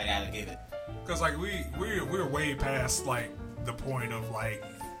receive it. I gotta give it. Because like we're way past like the point of like,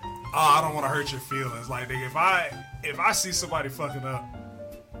 oh, I don't want to hurt your feelings. Like, nigga, if I see somebody fucking up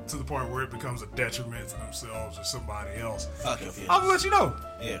to the point where it becomes a detriment to themselves or somebody else, Fuck your feelings. I'll let you know.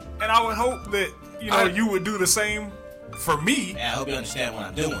 Yeah. And I would hope that you would do the same for me. Yeah, I hope you understand what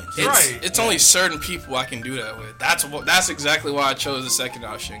I'm doing. It's only certain people I can do that with. That's exactly why I chose the second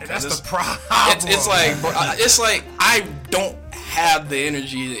option. And that's the problem. It's like, bro, it's like I don't have the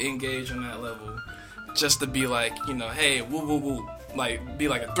energy to engage on that level, just to be like, you know, hey, woo woo woo, like be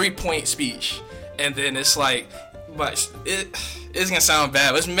like a 3-point speech, and then it's like, but it's gonna sound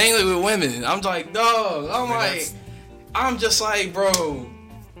bad. But it's mainly with women. I'm like, dog. I'm just like, bro,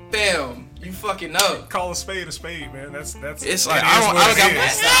 bam. You fucking know. Call a spade, man. That's. It's like I don't got.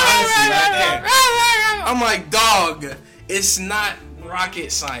 That's the honesty right there. I'm like, dog. It's not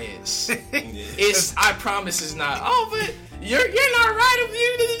rocket science. I promise it's not. Oh, but you're not right.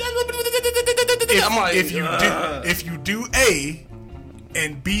 I'm like, if you do A,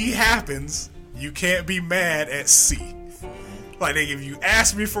 and B happens, you can't be mad at C. Like, if you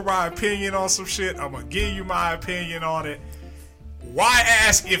ask me for my opinion on some shit, I'm gonna give you my opinion on it. Why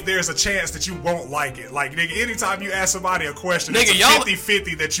ask if there's a chance that you won't like it? Like, nigga, anytime you ask somebody a question, nigga, it's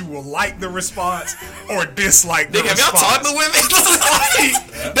 50-50 that you will like the response or dislike the nigga, response. have y'all talked to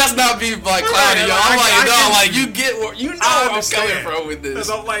women? That's not me, like, clowning y'all. I'm like, no, like, you get where, you know where I'm coming from with this. Because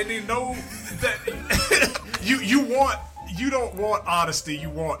I'm like, no, that, you don't want honesty, you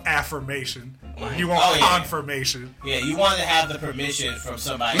want affirmation. You want confirmation. Yeah, you want to have the permission from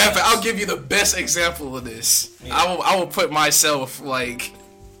somebody Man, else. I'll give you the best example of this. Yeah. I will put myself, like,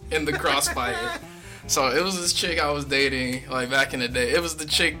 in the crossfire. So it was this chick I was dating, like, back in the day. It was the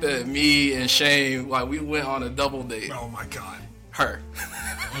chick that me and Shane, like, we went on a double date. Oh my god. Her.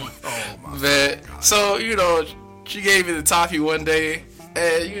 Oh my god. So, you know, she gave me the toffee one day,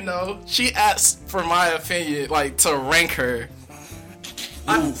 and, you know, she asked for my opinion, like, to rank her.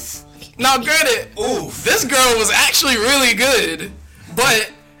 Oof. Now, granted, this girl was actually really good, but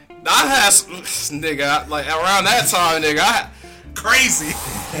I had nigga, like, around that time, nigga, crazy.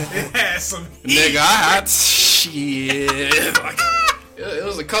 It had some heat. Nigga, I had shit. Like, it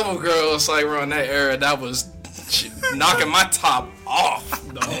was a couple girls, like, around that era that was knocking my top off,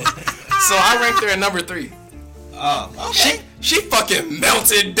 though. So I ranked her at number 3. Okay. She fucking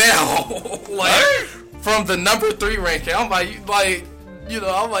melted down, like, from the number 3 ranking. I'm like, you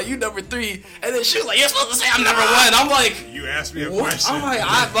know, I'm like, you number 3, and then she was like, you're supposed to say I'm number 1. I'm like, you asked me a what? question. I'm like,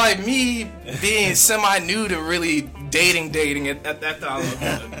 I like me being semi-new to really dating at that time.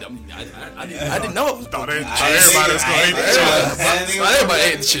 I didn't know it was. Thought everybody was gonna hate the chips. Thought everybody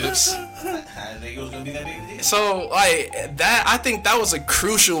ate the chips. I didn't think it was gonna be that big of a deal. So like that, I think that was a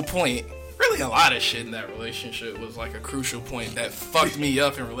crucial point. Really, a lot of shit in that relationship was like a crucial point that fucked me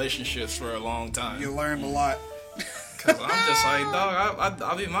up in relationships for a long time. You learned a lot. Cause I'm just like, dog,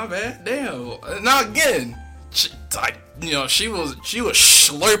 I be my bad. Damn. Now again, she was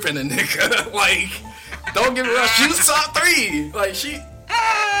slurping a nigga. Like, don't get me wrong, she was top 3. Like she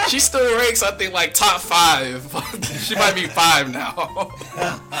still ranks, I think, like top 5. She might be 5 now.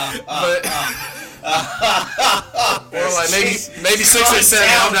 But or like maybe 6 or 7.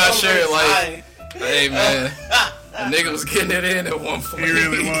 I'm not sure. Like, hey man, nigga was getting it in at one point. He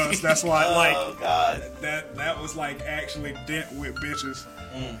really was. That's why, Oh God. that was like actually dent with bitches.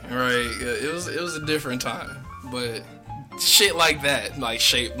 Right. Yeah, it was a different time, but shit like that like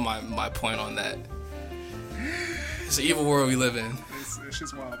shaped my point on that. It's an evil world we live in. It's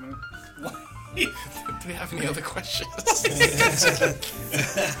just wild, man. Do we have any other questions?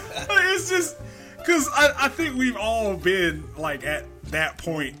 It's just because I think we've all been like at that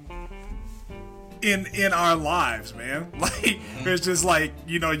point in our lives, man. Like it's just like,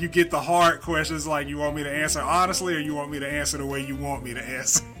 you know, you get the hard questions like, you want me to answer honestly or you want me to answer the way you want me to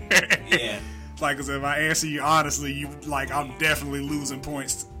answer. Yeah. Like, cause if I answer you honestly, you like, I'm definitely losing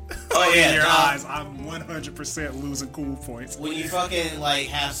points. Oh yeah. In your nah. eyes, I'm 100% losing cool points. When you fucking like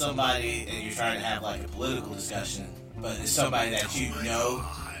have somebody and you're trying to have like a political discussion, but it's somebody that you know,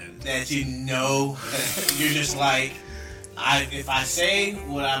 you're just like, if I say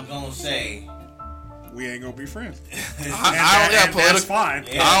what I'm gonna say, We ain't gonna be friends. I only have That's fine.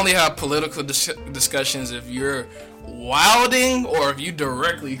 Yeah. I only have political discussions if you're wilding or if you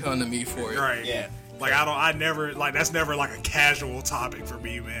directly come to me for it. Right. yeah. Like I never like that's never like a casual topic for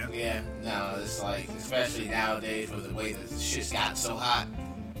me, man. Yeah, no, it's like, especially nowadays with the way that shit's gotten so hot,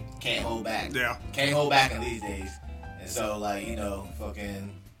 can't hold back. Yeah. Can't hold back in these days. And so, like, you know,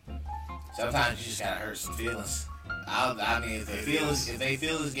 fucking, sometimes you just gotta hurt some feelings. I mean, if they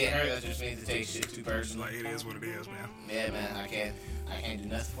feelings get hurt, that just means to take shit too personal. Like it is what it is, man. Yeah, man, I can't do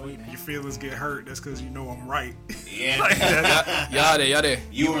nothing for you, man. Your feelings get hurt. That's because you know I'm right. Yeah. Y'all there.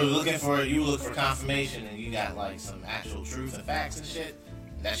 You were looking for confirmation, and you got like some actual truth and facts and shit.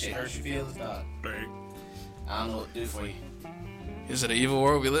 That shit hurts your feelings, dog. Right. I don't know what to do for you. Is it an evil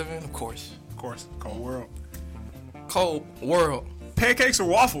world we live in? Of course. Of course. Cold world. Cold world. Pancakes or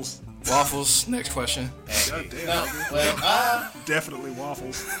waffles? Waffles. Next question. God damn. No, well, Definitely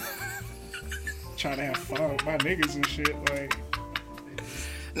waffles. Trying to have fun with my niggas and shit. Like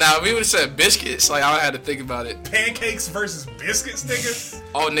Now, if we would have said biscuits, like I had to think about it. pancakes versus biscuits, nigga.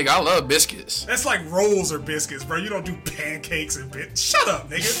 Oh, nigga, I love biscuits. That's like rolls or biscuits, bro. You don't do pancakes and Shut up,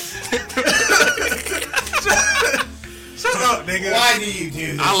 nigga. Shut up, nigga. why do you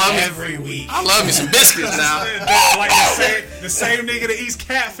do this I love it. every week? I love me some biscuits now. Like the same nigga that eats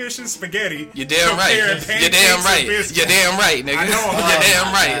catfish and spaghetti. You're damn right. comparing You're pancakes damn and right. biscuits. You're damn right, nigga. I know I'm You're right.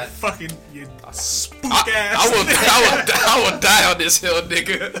 damn right. Fucking you spook I ass. will die on this hill,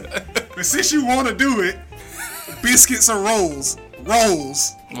 nigga. But since you want to do it, biscuits or rolls?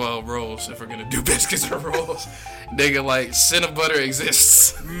 Rolls. Well, rolls, if we're gonna do biscuits or rolls. Nigga, like, Cinnabon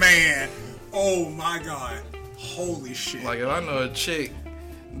exists. Man. Oh my god. Holy shit. Like, if I know a chick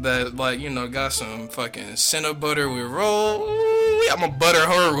that, like, you know, got some fucking Cinnabon with roll, I'm gonna butter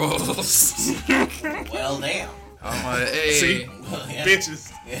her rolls. Well, damn. I'm like, hey. See? Yeah.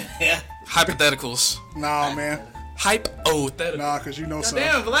 Bitches. Yeah. Hypotheticals. Nah, man. Hypotheticals. Nah, cause you know something.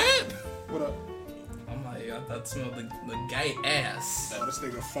 Damn, Vlad. What up? I'm like, I thought it smelled the gay ass. Oh, this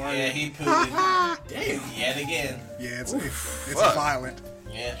nigga farted. Yeah, he pooped it. Damn. Yet again. Yeah, it's fuck. violent.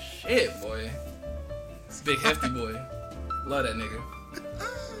 Yeah. Shit, boy. Big hefty boy. Love that nigga.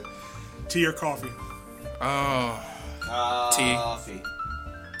 Tea or coffee? Oh, Tea. Coffee.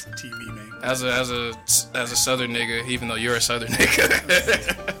 Tea me, man. as a southern nigga, even though you're a southern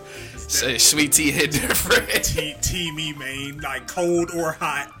nigga, say sweet tea hit different. Tea me, man. Like cold or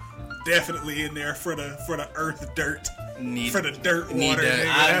hot. Definitely in there for the earth dirt. Need- For the dirt need water, that.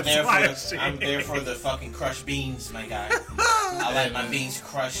 nigga. I'm That's there my I'm shit. there for the fucking crushed beans, my guy. I like my beans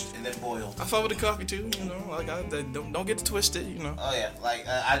crushed and then boiled. I fuck with the coffee too, you know. Like don't get it twisted, you know. Oh yeah, like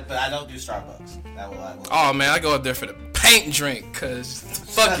but I don't do Starbucks. I will. Oh man, I go up there for the paint drink, cause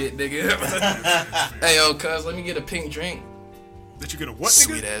fuck it, nigga. Hey yo, cuz let me get a pink drink. That you get a what,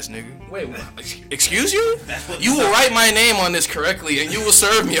 Sweet nigga? ass nigga. Wait, excuse you? You will write my name on this correctly, and you will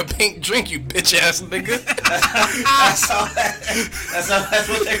serve me a pink drink, you bitch ass nigga. That's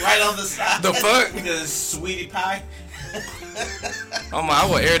what they write on the side. The fuck? Because sweetie pie. Oh my, I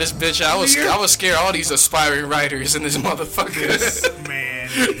will air this bitch out. I will scare all these aspiring writers in this motherfucker. Man,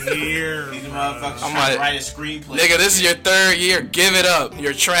 here. These motherfuckers I'm trying like, to write a screenplay. Nigga, this is your third year. Give it up.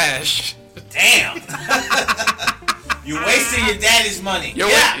 You're trash. Damn. You wasting your daddy's money.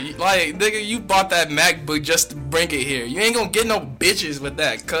 Like, nigga, you bought that MacBook just to bring it here. You ain't gonna get no bitches with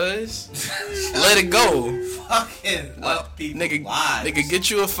that, cuz. Let it go. Fucking let people Nigga, lives. nigga, get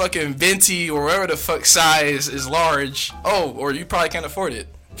you a fucking venti or whatever the fuck size is large. Oh, or you probably can't afford it.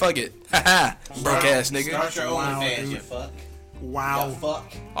 Fuck it. Haha. Broke ass nigga. Start your own Wow, fans, dude. you fuck. Wow. You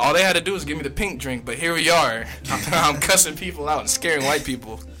fuck. All they had to do was give me the pink drink, but here we are. I'm cussing people out and scaring white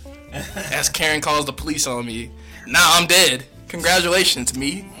people. As Karen calls the police on me. Now I'm dead. Congratulations,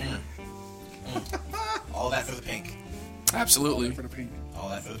 me. All that for the pink. Absolutely. For the pink. All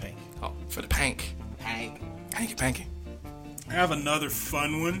that for the pink. Oh, for the pank. Pink. Panky. I have another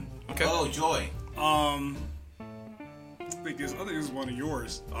fun one. Okay. Oh, joy. I think this is one of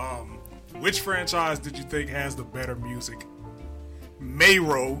yours. Which franchise did you think has the better music?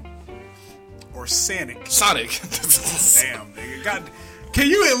 Mayro or Sonic? Sonic. Damn, nigga. God, can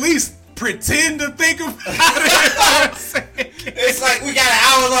you at least pretend to think about it? It's like we got an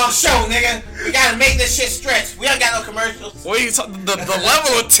hour-long show, nigga. We gotta make this shit stretch. We don't got no commercials. What are you talking? The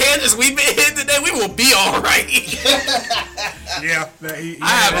level of tangents we've been hitting today, we will be all right. Yeah,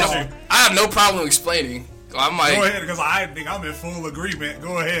 I have no problem explaining. I'm like, go ahead, because I think I'm in full agreement.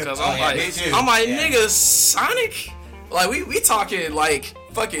 Go ahead. because me too. I'm like, Yeah. nigga, Sonic. Like we talking like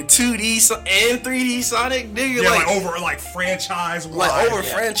fucking 2D and 3D Sonic, nigga. Yeah, like over franchise wide. like over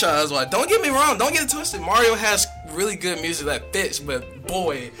yeah. franchise. Like, don't get me wrong, don't get it twisted. Mario has really good music that fits, but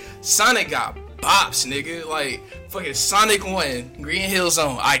boy, Sonic got bops, nigga. Like fucking Sonic 1, Green Hill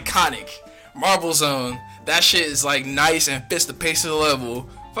Zone, iconic. Marble Zone, that shit is like nice and fits the pace of the level.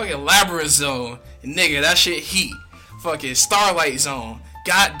 Fucking Labyrinth Zone, nigga, that shit heat. Fucking Starlight Zone.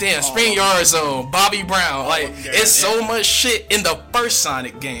 Goddamn, Spring Yard Zone, Bobby Brown, like yeah, it's so much shit in the first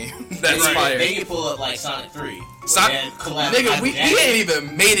Sonic game that's fire. They can pull up like Sonic 3. Nigga, we ain't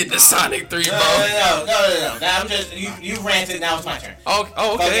even made it to Sonic 3, bro. No. Now I'm just you ranted. Now it's my turn. Oh,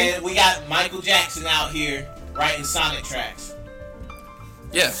 okay. Fucking, we got Michael Jackson out here writing Sonic tracks.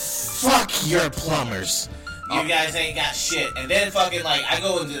 Yeah. Fuck your plumbers. You guys ain't got shit. And then fucking like I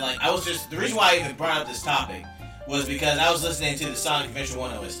go into like the reason why I even brought up this topic was because I was listening to the Sonic Adventure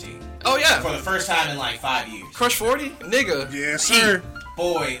 1 OST Oh yeah. for the first time in like 5 years. Crush 40, nigga. Yes, sir.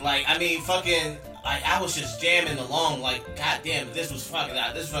 Boy, like I mean, fucking, like I was just jamming along, like goddamn, this was fucking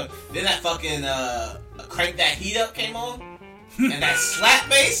out. Then that fucking Crank That Heat Up came on, and that slap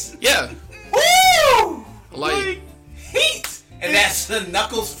bass, Yeah. woo, Like heat, and that's the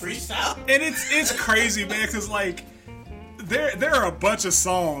Knuckles freestyle. And it's crazy, man, because like there are a bunch of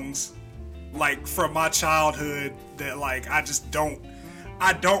songs like from my childhood that like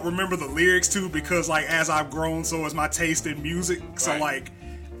I don't remember the lyrics to, because like as I've grown, so is my taste in music. So Right. like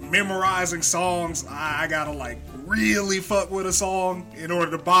memorizing songs, I gotta like really fuck with a song in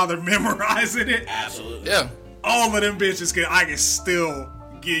order to bother memorizing it. Absolutely. yeah. All of them bitches I can still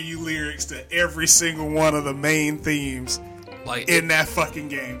give you lyrics to every single one of the main themes Like in that fucking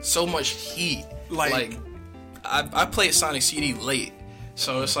game. so much heat. Like- I played Sonic CD late.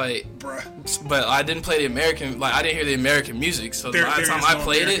 So it's like, Bruh. but I didn't play the American, like I didn't hear the American music. So the last time is I no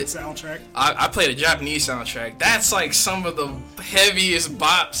played American it, soundtrack. I played a Japanese soundtrack. That's like some of the heaviest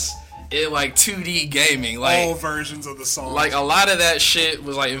bops in like 2D gaming. Like All versions of the song. like a lot of that shit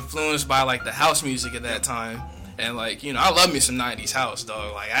was like influenced by like the house music at that time. And like, you know, I love me some 90s house,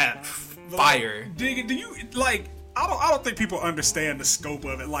 dog. Like fire. Do you like? I don't think people understand the scope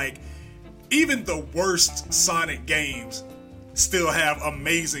of it. Like, even the worst Sonic games still have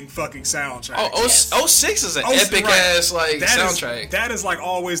amazing fucking soundtracks. Oh, 06 is an Oh, epic right. ass like That is- soundtrack. that is like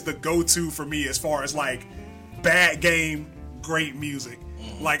always the go-to for me as far as like bad game, great music.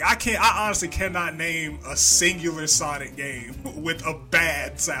 Like I honestly cannot name a singular Sonic game with a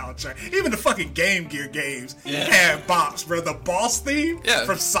bad soundtrack. Even the fucking Game Gear games had bops, bro. The boss theme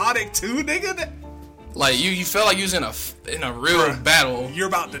from Sonic 2, nigga. Like you felt like you was in a real Bruh. battle. You're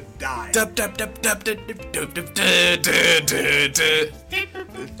about to die. Dup, dup, dup, dup, dup, dup, dup, dup, dup, dup, dup, dup.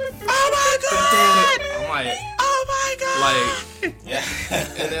 Oh my god! I'm like, Oh my god! like, Yeah.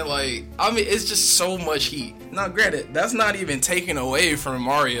 and then like, I mean, it's just so much heat. Now, granted, that's not even taken away from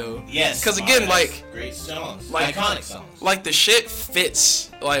Mario. Yes. Because again, Mario has like, great songs, like- iconic songs. like the shit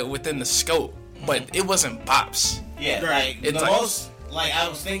fits like within the scope, but it wasn't bops. Yeah, Right. like It's the like- most. Like I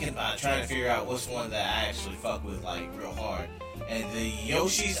was thinking about trying to figure out what's one that I actually fuck with like real hard, and the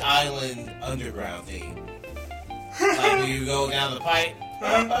Yoshi's Island Underground theme. Like when you go down the pipe.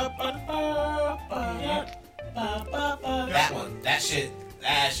 That one, that shit,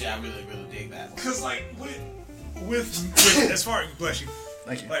 I really dig that one. Cause like with as far bless you,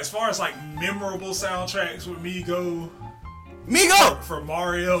 Thank you. like as far as like memorable soundtracks with me go Migo. for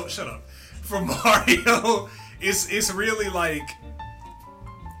Mario, shut up. For Mario, it's really like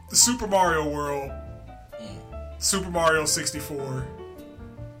Super Mario World, Super Mario 64.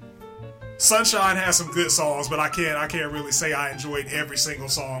 Sunshine has some good songs, but I can't really say I enjoyed every single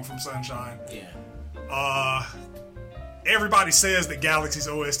song from Sunshine. Yeah. Everybody says that Galaxy's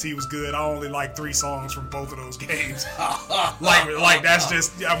OST was good. I only like 3 songs from both of those games. like that's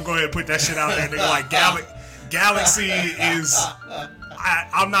just, I'm going to put that shit out there. Nigga. Like Galaxy is,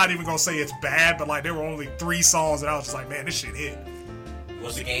 I'm not even going to say it's bad, but like there were only 3 songs that I was just like, man, this shit hit.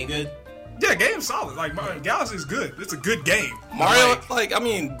 Was the game good? Yeah, game's solid. Like Galaxy's good. It's a good game. Mario,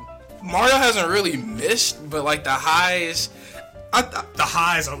 Mario hasn't really missed, but like the highs, the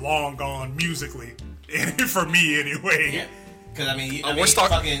highs are long gone musically, for me anyway. Yeah, because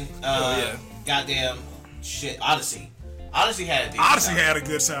talking- goddamn shit, Odyssey. Odyssey had a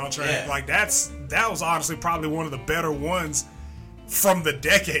good soundtrack. Yeah. Like that was honestly probably one of the better ones from the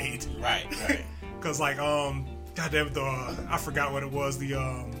decade. Right. Cause like goddamn I forgot what it was,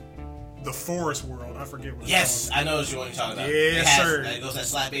 the Forest World. I forget what Yes, it's called. I know what you're talking about. Yes, sir. It goes that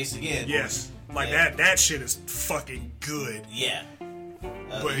slap bass again. Yes. Like that shit is fucking good. Yeah.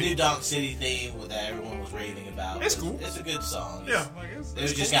 But the New Donk City theme that everyone was raving about. It's cool. It's a good song. Yeah, like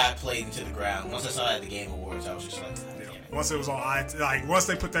it just got played into the ground. Once I saw that at the Game Awards, I was just like, damn it. Once it was on once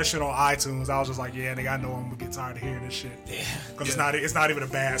they put that shit on iTunes, I was just like, yeah, nigga, I know I'm gonna get tired of hearing this shit. Yeah. Because it's not even a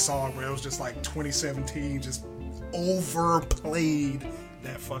bad song, but it was just like 2017 just overplayed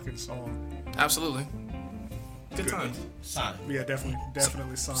that fucking song. absolutely. Good time. Sonic. Yeah,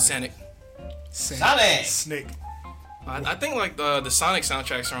 definitely Sonic. Sonic. Snick. I think like the Sonic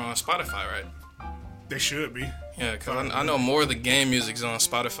soundtracks are on Spotify, right? They should be. Yeah, because I know more of the game music's on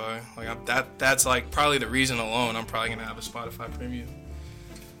Spotify. Like that's like probably the reason alone I'm probably gonna have a Spotify premium.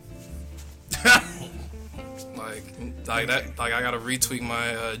 like that. Like I gotta retweak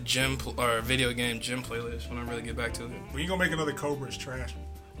my video game gym playlist when I really get back to it. When you gonna make another Cobra's trash?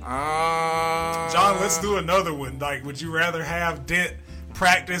 John, John, let's do another one. Like, would you rather have Dent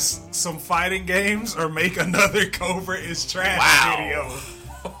practice some fighting games or make another Cobra is trash video?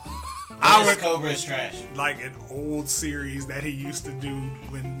 Cobra is trash. Like an old series that he used to do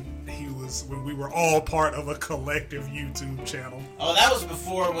when we were all part of a collective YouTube channel. Oh, that was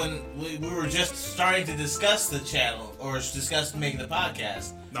before when we were just starting to discuss the channel or discuss making the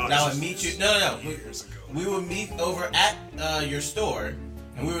podcast. No, and I would meet you. No. Years ago. We would meet over at your store.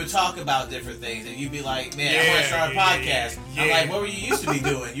 And we would talk about different things, and you'd be like, "Man, I want to start a podcast." Yeah. I'm like, "What were you used to be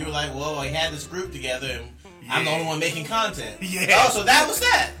doing?" You were like, "Well, I had this group together, and I'm the only one making content." Yeah. Oh, so that was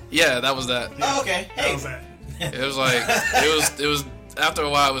that. Yeah, that was that. Oh, okay. That Hey. was that. It was like it was after a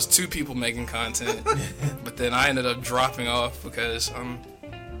while it was 2 people making content, but then I ended up dropping off because I'm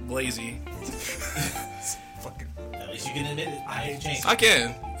lazy. Fucking. At least you can admit it. I ain't changed. I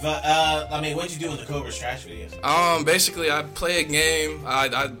can. But what'd you do with the Cobra's trash videos? Basically I play a game.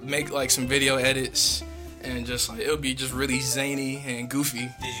 I make like some video edits, and just like it'll be just really zany and goofy.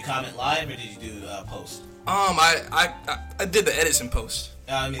 Did you comment live or did you do post? I did the edits and post.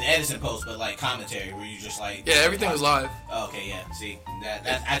 Edits and post, but like commentary, where you just like Everything was live. Oh, okay, yeah. See,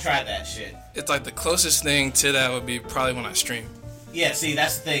 that I tried that shit. It's like the closest thing to that would be probably when I stream. Yeah, see,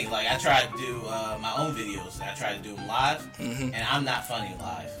 that's the thing. Like, I tried to do my own videos, and I tried to do them live, and I'm not funny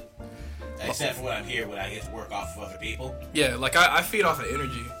live. Except for when I'm here, when I get to work off of other people. Yeah, like I feed off of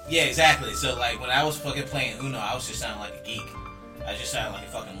energy. Yeah, exactly. So, like, when I was fucking playing Uno, I was just sounding like a geek. I just sounded like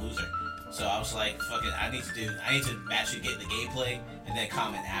a fucking loser. So I was like, fucking, I need to actually get the gameplay, and then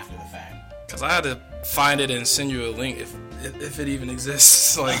comment after the fact. Cause I had to find it and send you a link if it even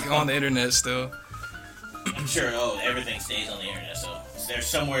exists, like on the internet still. I'm sure, everything stays on the internet, so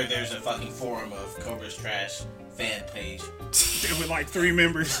there's a fucking forum of Cobra's Trash fan page. With like 3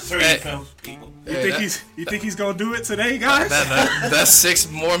 members. 3 people. You think he's gonna do it today, guys? That's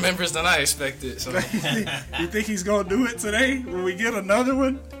 6 more members than I expected. So You think he's gonna do it today when we get another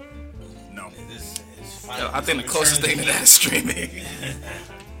one? No. I think the closest thing to that is streaming.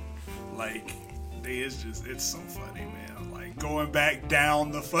 Like, it's so funny, man. Like, going back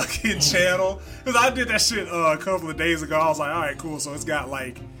down the fucking channel. Because I did that shit a couple of days ago. I was like, alright, cool. So it's got,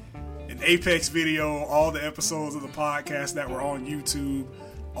 like, an Apex video, all the episodes of the podcast that were on YouTube,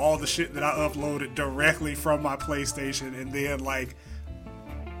 all the shit that I uploaded directly from my PlayStation, and then, like,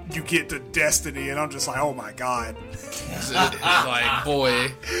 you get to Destiny, and I'm just like, oh my god. Like,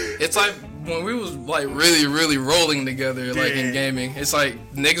 boy. It's like when we was, like, really, really rolling together, like, in gaming. It's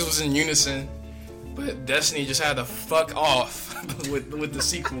like niggas was in unison, but Destiny just had to fuck off with the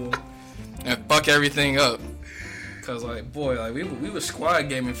sequel and fuck everything up. Cause, like, boy, like, we was squad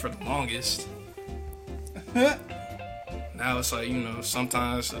gaming for the longest. Now it's like,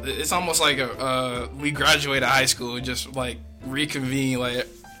 sometimes it's almost like we graduated high school, just, like, reconvene, like,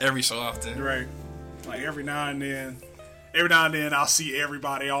 every so often. Right. Like, every now and then I'll see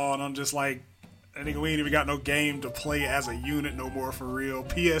everybody on. I'm just like, I think we ain't even got no game to play as a unit no more for real.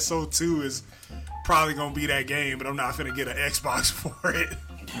 PSO2 is probably gonna be that game, but I'm not finna get an Xbox for it.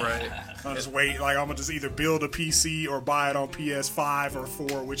 Right. I'll just wait. Like, I'm gonna just either build a PC or buy it on PS5 or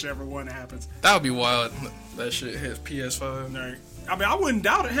 4, whichever one happens. That would be wild. That shit hits PS5. Right. I mean, I wouldn't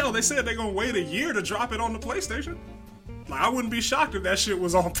doubt it. Hell, they said they're gonna wait a year to drop it on the PlayStation. Like, I wouldn't be shocked if that shit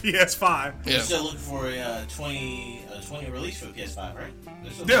was on PS5. Yeah. You're still looking for a 20 release for the PS5, right?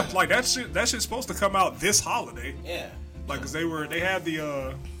 Yeah, like that shit's supposed to come out this holiday. Yeah. Like, cause they had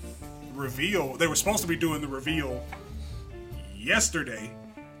the reveal. They were supposed to be doing the reveal yesterday,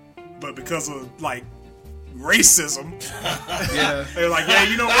 but because of like racism, Yeah. they're like, yeah,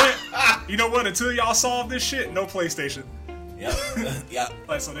 you know what? Until y'all solve this shit, no PlayStation. Yep. Yep.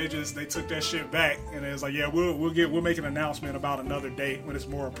 Like, so they took that shit back, and it was like, yeah, we'll make an announcement about another date when it's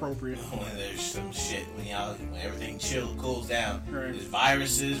more appropriate. When there's some shit, when everything cools down, Right. there's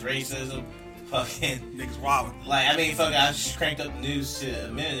viruses, racism, fucking. Niggas wildin'. Like, I mean, fuck, I just cranked up the news a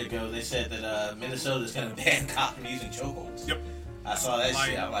minute ago. They said that Minnesota's gonna ban cops from using chokeholds. Yep. I saw that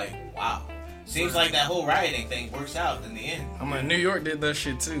shit. I'm like, wow. Seems like that whole rioting thing works out in the end. I'm like, New York did that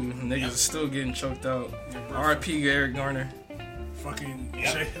shit too. Niggas is still getting choked out. R.I.P. Eric Garner. Fucking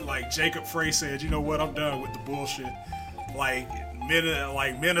Yep. like Jacob Frey said, you know what? I'm done with the bullshit. Like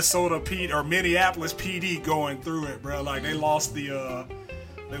Minnesota P or Minneapolis PD going through it, bro. Like they lost the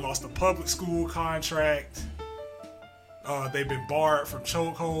public school contract. They've been barred from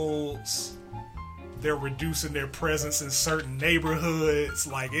chokeholds. They're reducing their presence in certain neighborhoods.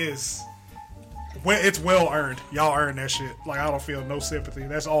 Like it's well earned. Y'all earned that shit. Like I don't feel no sympathy.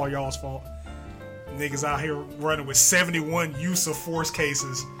 That's all y'all's fault. Niggas out here running with 71 use of force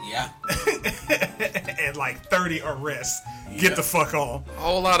cases Yeah. and like 30 arrests. Get the fuck on.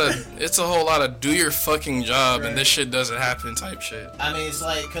 It's a whole lot of do your fucking job Right. and this shit doesn't happen type shit. I mean, it's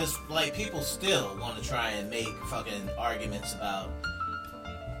like, because, like, people still want to try and make fucking arguments about,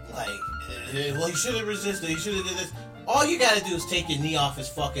 like, well, he should have resisted, he should have did this. All you gotta do is take your knee off his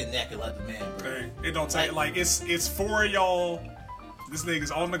fucking neck and let the man breathe. Hey, it don't take like it's four of y'all. This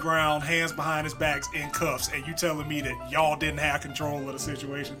nigga's on the ground, hands behind his backs in cuffs, and you telling me that y'all didn't have control of the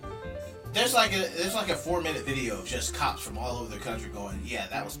situation? There's like a 4-minute video of just cops from all over the country going, yeah,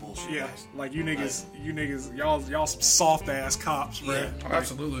 that was bullshit. Yeah, guys." like you niggas, y'all some soft ass cops, bro. Yeah. Like,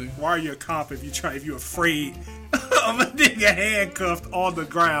 Absolutely. why are you a cop if you afraid of a nigga handcuffed on the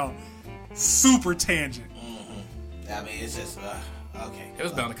ground? Super tangent. I mean, it's just, okay. It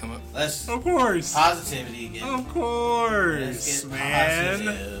was bound to come up. Let's, Of course. positivity again. Of Let's course, get man.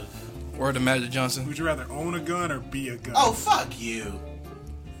 positive. Word to Magic Johnson. Would you rather own a gun or be a gun? Oh, fuck you.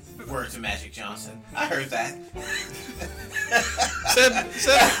 Word to Magic Johnson. I heard that.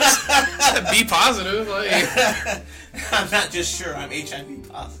 said be positive. Like, I'm not just sure I'm HIV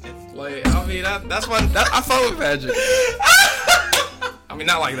positive. I mean, that's why I fuck with Magic. I mean,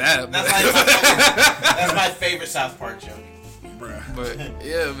 not like that. But, That's my favorite South Park joke. Bruh. but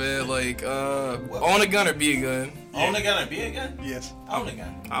yeah, man. Like, own a gun or be a gun. Own a gun or be a gun? Yes. Own a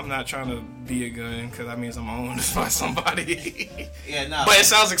gun. I'm not trying to be a gun because that means I'm owned by somebody. Yeah, no. But it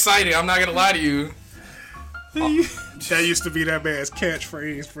sounds exciting. I'm not gonna lie to you. That used to be that man's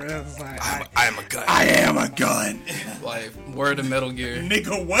catchphrase, bro. It was like, I am a gun. I am a gun. Like, word to Metal Gear.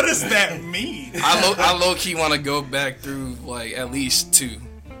 Nigga, what does that mean? I low key want to go back through like at least 2.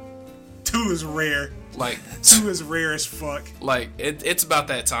 2 is rare. Like 2 is rare as fuck. like it's about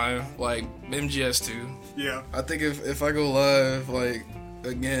that time. Like MGS 2. Yeah. I think if I go live like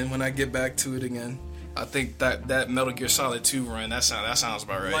again when I get back to it again, I think that Metal Gear Solid 2 run that sounds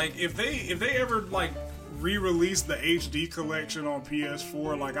about right. Like if they ever like re-release the HD collection on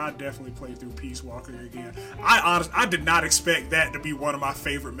PS4, like I definitely play through Peace Walker again. I did not expect that to be one of my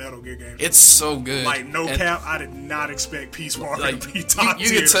favorite Metal Gear games. it's so good. Like no And, cap, I did not expect Peace Walker Like to be top you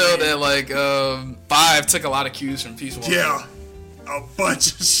tier. can tell man. that like 5 took a lot of cues from Peace Walker. Yeah, a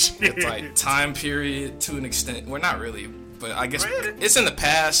bunch of shit. It's like time period to an extent. Well, not really, but I guess Right. it's in the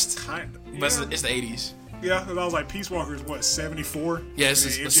past. Kind of. But Yeah. it's the 80s. Yeah, because I was like, Peace Walker is what, 74? Yeah, it's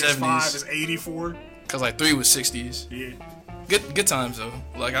And the MGS 5 70s. is 84. Cause like 3 was 60s. Yeah. Good times though.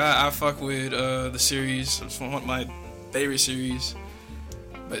 Like I fuck with the series. It's one of my favorite series.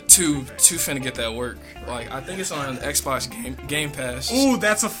 But 2 finna get that work. Like I think it's on Xbox Game Pass. Ooh,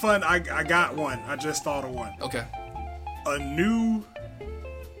 that's a fun. I got one. I just thought of one. Okay. A new.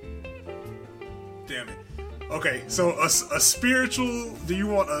 Damn it. Okay, so a spiritual. Do you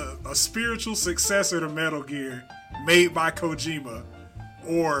want a spiritual successor to Metal Gear made by Kojima,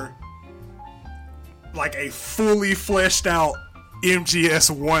 or like a fully fleshed out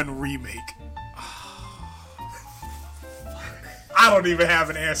MGS1 remake? I don't even have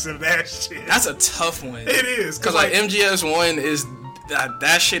an answer to that shit. That's a tough one. It is, Cause like MGS1 is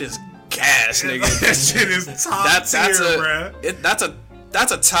that shit is gas, nigga. that shit is top That's tier, a bruh.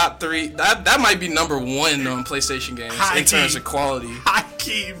 that's a top 3. That might be number 1 on PlayStation games High in terms key. of quality. High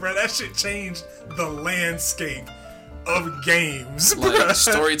key, bro. That shit changed the landscape of games, Like bruh.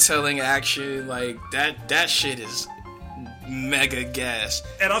 storytelling, action, like that shit is mega gas.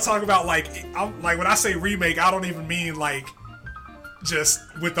 And I'm talking about like when I say remake, I don't even mean like just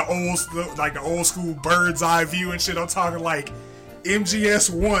with the old school bird's eye view and shit. I'm talking like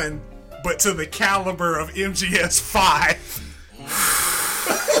MGS1, but to the caliber of MGS5.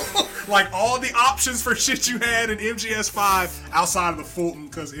 Like all the options for shit you had in MGS5 outside of the Fulton,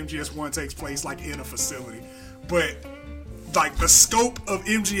 because MGS1 takes place like in a facility, but like the scope of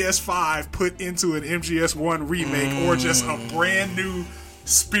MGS5 put into an MGS1 remake or just a brand new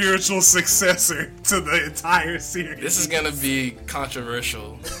spiritual successor to the entire series. This is gonna be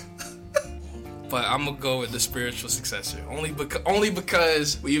controversial, but I'm gonna go with the spiritual successor only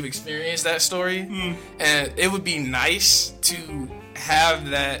because we've experienced that story, and it would be nice to have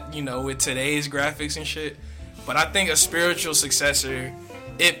that, you know, with today's graphics and shit. But I think a spiritual successor,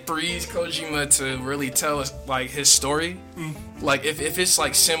 it frees Kojima to really tell us like his story. Like if it's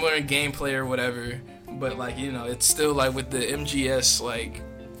like similar in gameplay or whatever, but like, you know, it's still like with the MGS like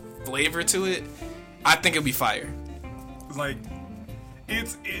flavor to it, I think it'd be fire. Like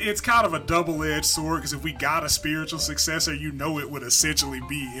it's kind of a double-edged sword, because if we got a spiritual successor, you know it would essentially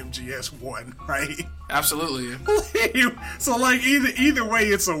be MGS1, right? Absolutely. So like either way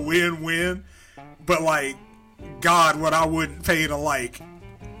it's a win-win, but like God, what I wouldn't pay to like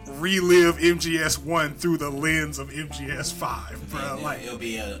relive MGS1 through the lens of MGS5, bro. Like it'll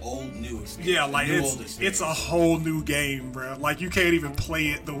be an old new experience. Yeah, like it's a whole new game, bro. Like you can't even play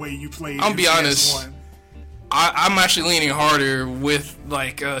it the way you played I'll MGS1. be honest, I'm actually leaning harder with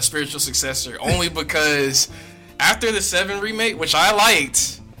like a spiritual successor, only because after the 7 remake, which I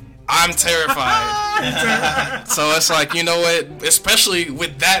liked, I'm terrified. So it's like, you know what? Especially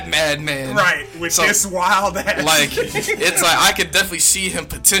with that madman, right? With this wild ass, like it's like I could definitely see him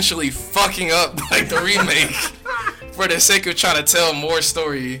potentially fucking up like the remake for the sake of trying to tell more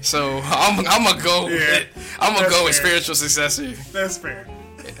story. So I'm gonna go with spiritual successor. That's fair.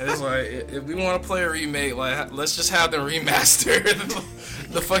 It's like, if we want to play a remake, like let's just have them remaster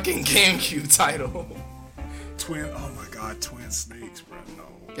the fucking GameCube title. Oh my god, Twin Snakes, bro. No.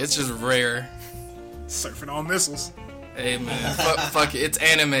 It's just rare. Surfing on missiles. Hey man, fuck it, it's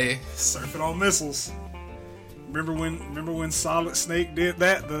anime. Surfing on missiles. Remember when Solid Snake did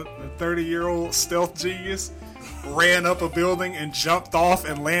that? The 30-year-old stealth genius ran up a building and jumped off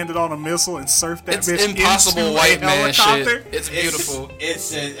and landed on a missile and surfed that bitch impossible into white a man helicopter. shit. It's beautiful.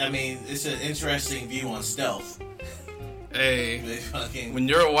 It's an interesting view on stealth. Hey, when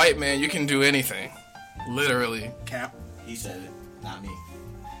you're a white man, you can do anything. Literally. Cap. He said it, not me.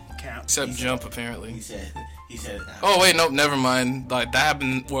 Cap. Except jump, apparently. He said it. Oh wait, nope, never mind. Like that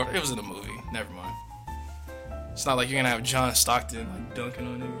happened. Well, it was in a movie. Never mind. It's not like you're gonna have John Stockton like dunking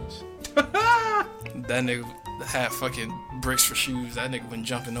on niggas. That nigga had fucking bricks for shoes. That nigga wasn't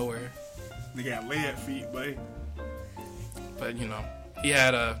jumping nowhere. They got lead feet, buddy. But you know, he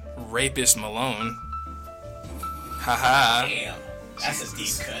had a rapist Malone. Haha. Damn, that's a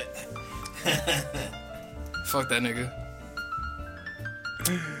deep cut. Fuck that nigga.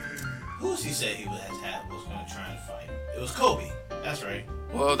 Who was he said he was gonna try and fight? It was Kobe. That's right.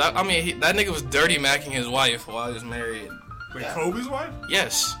 Well, that nigga was dirty macking his wife while he was married. Wait, Kobe's wife?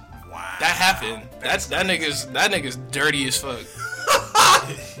 Yes. Wow. That happened. That nigga's dirty as fuck.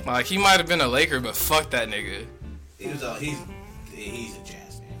 Like he might have been a Laker, but fuck that nigga. He's a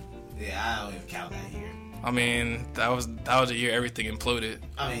Jazz man. Yeah, I don't even count that year. I mean, that was the year everything imploded.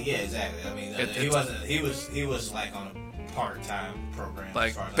 I mean, yeah, exactly. I mean, he was like on a part-time program.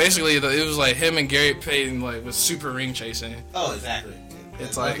 Like basically, it was like him and Gary Payton like was super ring chasing. Oh, exactly.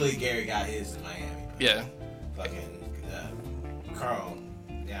 It's luckily like Gary got his in Miami. Yeah. Fucking Carl.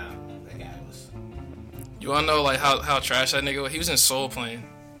 Yeah, that guy was. You wanna know like how trash that nigga was? He was in Soul Plane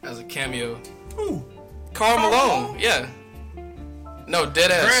as a cameo. Who? Karl Malone. Yeah. No,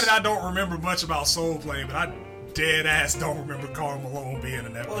 dead ass. Granted, I don't remember much about Soul Plane, but I dead ass don't remember Karl Malone being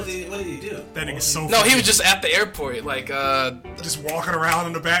in that. What did he do? That nigga's so. No, he was just at the airport, like just walking around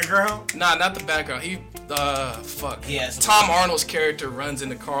in the background. Nah, not the background. He fuck. Yes. Tom Arnold's character runs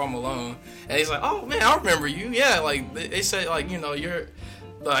into Karl Malone, and he's like, "Oh man, I remember you. Yeah, like they said, like you know, you're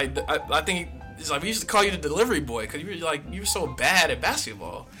like I think." He's like, we used to call you the delivery boy because you were so bad at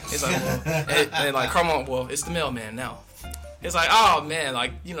basketball. He's like, well, and like Karl Malone, well, it's the mailman now. It's like, oh man,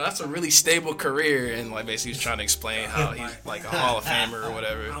 like you know, that's a really stable career, and like basically he's trying to explain how he's like a Hall of Famer or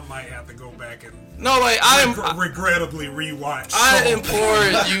whatever. I might have to go back and regrettably rewatch. I implore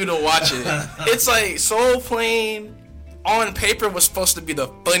you to watch it. It's like Soul Plane on paper was supposed to be the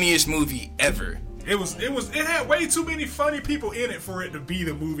funniest movie ever. It had way too many funny people in it for it to be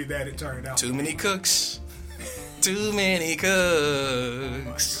the movie that it turned out. Too many cooks. Too many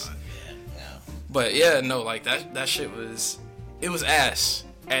cooks. Oh my God. Yeah. But yeah, no, like that shit was it was ass,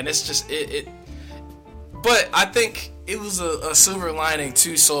 and it's just it. But I think it was a silver lining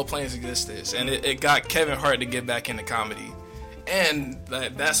to Soul Plane's existence, and it got Kevin Hart to get back into comedy, and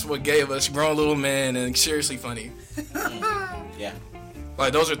that's what gave us Grown Little Man and Seriously Funny. Yeah.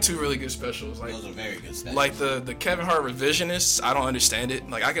 Like, those are two really good specials. Like, Those are very good specials. like the Kevin Hart Revisionists, I don't understand it.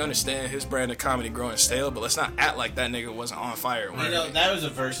 Like, I can understand his brand of comedy growing stale, but let's not act like that nigga wasn't on fire. You know, that was a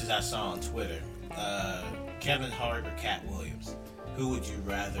versus I saw on Twitter. Kevin Hart or Cat Williams. Who would you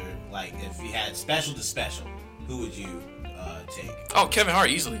rather, like, if you had special to special, who would you take? Oh, Kevin Hart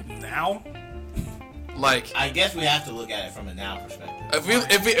easily. Now, Like, I guess we have to look at it from a now perspective.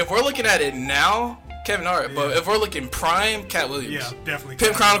 if we're looking at it now, Kevin Hart. But if we're looking prime, Cat Williams. yeah, definitely.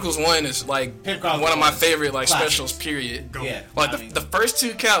 Pimp Chronicles 1 is like Pimp Chronicles one of my 1 is favorite like classic. specials. Period. Go. Yeah. Like I mean, the first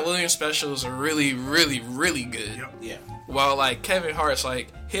two Cat Williams specials are really, really, really good. Yep. yeah. While like Kevin Hart's like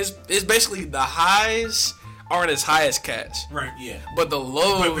it's basically the highs aren't as high as Cat's, Right. Yeah. but the But the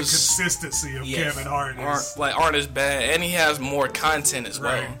lows consistency of Yes. Kevin Hart is aren't as bad, and he has more content as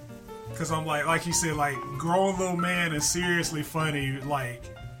well. right. Because I'm like you said, like Grown Little Man is Seriously Funny. Like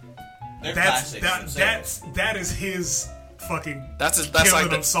They're that's classics themselves. that is his fucking That's killing like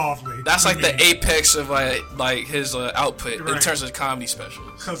them softly. that's like the apex of like his output in Right. terms of comedy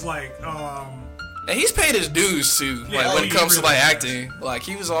specials. Because like And he's paid his dues too. Yeah, Like when he it comes to really like has. acting, like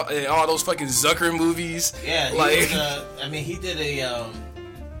he was in all those fucking Zucker movies. Yeah, he like was, I mean, he did a.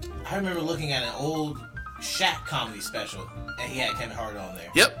 I remember looking at an old Shaq comedy special, and he had Kevin Hart on there.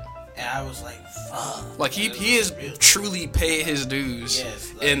 yep. And I was like, "Fuck!" Like he is real. truly paid his dues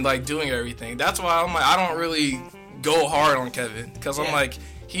Yes, like- in like doing everything. That's why I'm like I don't really go hard on Kevin because I'm Yeah. like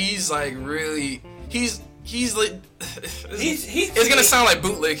he's like really he's like He's it's gonna sound like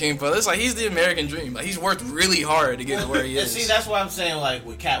bootlicking, but it's like he's the American dream. Like he's worked really hard to get to where he And is. see, that's why I'm saying like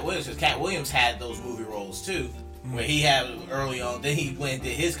with Cat Williams, because Cat Williams had those movie roles too, where he had early on. Then he went and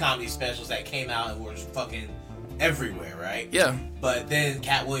did his comedy specials that came out and were fucking everywhere, right? Yeah, But then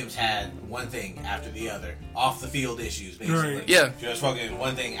Cat Williams had one thing after the other, off the field issues, basically. Right. Yeah. Just fucking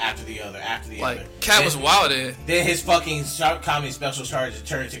one thing after the other, after the other. like Cat Then- was wild in. Then his fucking comedy special started to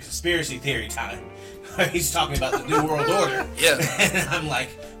turn into conspiracy theory time. He's talking about the New World Order. Yeah. And I'm like,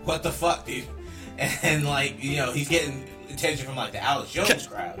 what the fuck, dude? And like, you know, he's getting attention from like the Alex Jones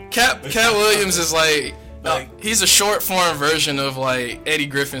crowd. Cat Which- Williams is like Like- he's a short form version of like Eddie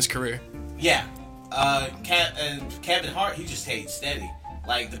Griffin's career. Yeah. Kevin Hart, he just stayed steady.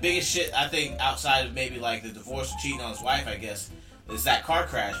 Like the biggest shit I think outside of maybe like the divorce or cheating on his wife, I guess, is that car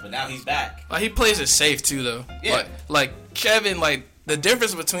crash. But now he's back. Like he plays it safe too, though. Yeah. Like Kevin, like the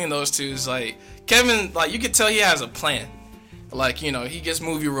difference between those two is like Kevin, like you could tell he has a plan. Like, you know, he gets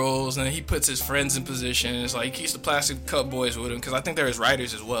movie roles and he puts his friends in positions. Like he keeps the Plastic Cup Boys with him because I think they're his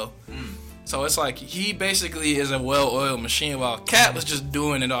writers as well. So it's like he basically is a well-oiled machine, while Cat was just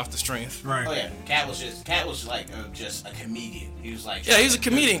doing it off the strength. right. Oh yeah, Cat was like just a comedian. He was like Yeah, he's a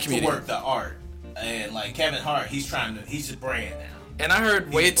trying to comedian. work the art. And like Kevin Hart, he's a brand now. And I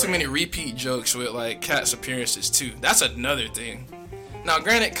heard way He's too great. many repeat jokes with like Cat's appearances too. That's another thing. Now,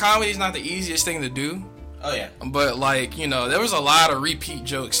 granted, comedy's not the easiest thing to do, Oh yeah. but like, you know, there was a lot of repeat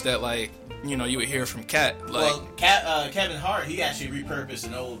jokes that like, you know, you would hear from Cat. Like, Well, Kevin Hart, he actually repurposed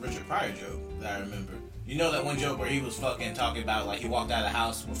an old Richard Pryor joke that I remember. You know that one joke where he was fucking talking about like he walked out of the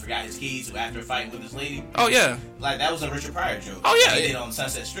house and forgot his keys after fighting with his lady? oh yeah, Like that was a Richard Pryor joke. Oh, yeah. He did on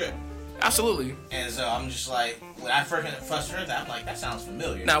Sunset Strip. absolutely. And so I'm just like, when I first heard that, I'm like, that sounds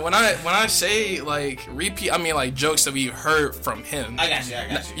familiar. Now, when I say like repeat, I mean like jokes that we've heard from him. I got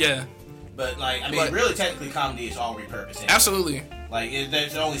you. Yeah, But like, I mean, But- really, technically, comedy is all repurposing. absolutely. Like,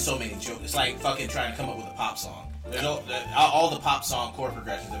 there's only so many jokes. It's like fucking trying to come up with a pop song. There's all the pop song chord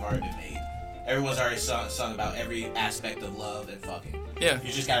progressions have already been made. Everyone's already sung about every aspect of love and fucking. Yeah.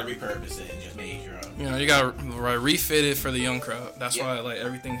 You just gotta repurpose it and just make it your own. You know, you gotta refit it for the young crowd. That's Yeah. why like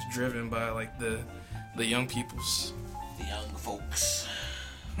everything's driven by like the young peoples. The young folks.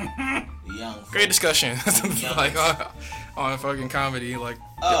 The young folks. Great discussion, like on fucking comedy. Like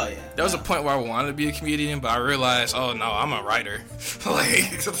Oh, yeah. there was a point where I wanted to be a comedian, but I realized, oh no, I'm a writer.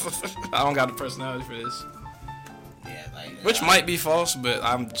 Like I don't got the personality for this, Yeah, like. which might be false, but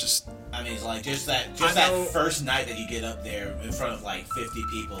I'm just I mean, it's like just I that know- first night that you get up there in front of like 50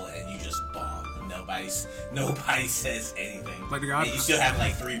 people and you just bomb. Nobody says anything. Like the guy- and you still have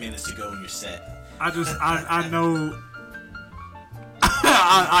like 3 minutes to go in your set. I know.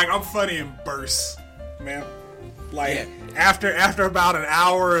 I'm funny in bursts, man. Like Yeah. after about an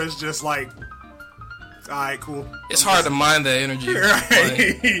hour, it's just like, all right, cool. it's hard to mind that energy. Right.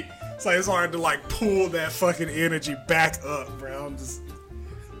 Like, It's like it's hard to like pull that fucking energy back up, bro. I'm just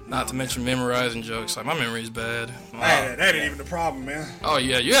Not to mention memorizing jokes. Like, my memory's bad. Hey, that ain't even the problem, man. Oh,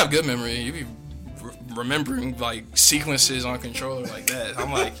 yeah, you have good memory. You be remembering, like, sequences on controller like that.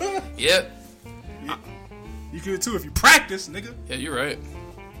 I'm like, yep. You could too if you practice, nigga. Yeah, you're right.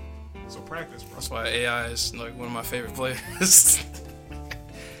 So practice, bro. That's why AI is, like, one of my favorite players.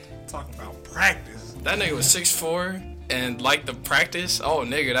 Talking about practice. That nigga was 6'4", and, like, the practice, oh,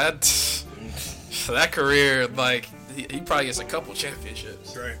 nigga, that career, like, he probably gets a couple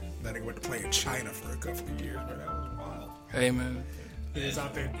championships. Right. That nigga went to play in China for a couple of years, bro. That was wild. Hey, man. He was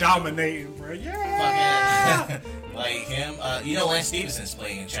out there dominating, bro. Yeah. Fucking, like him. You know, Lance Stevenson's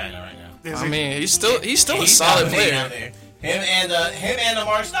playing in China right now. I mean, he's still a solid player. Out there. Him and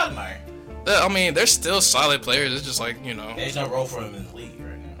Amari Stoudemire. I mean, they're still solid players. It's just like, you know. There's no role for him in the league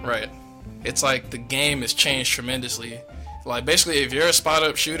right now. Right. It's like the game has changed tremendously. Like, basically, if you're a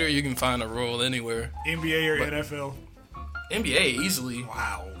spot-up shooter, you can find a role anywhere. NBA or NFL? NBA, easily.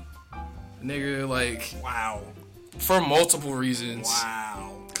 Wow. Nigga, like, Wow. for multiple reasons.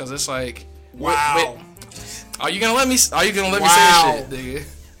 Wow. Because it's like, Wow. wait, are you gonna let me say Wow. this shit,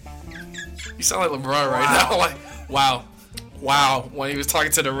 nigga? You sound like LeBron right now. Like, wow. Wow. When he was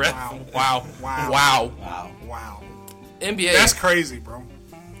talking to the ref. Wow. Wow. Wow. Wow. Wow. NBA. That's crazy, bro.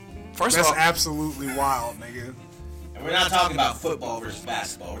 First That's of all, absolutely wild, nigga. And we're not talking about football versus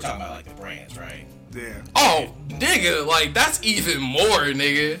basketball. We're talking about like the brands, right? Yeah. oh, nigga, like, that's even more,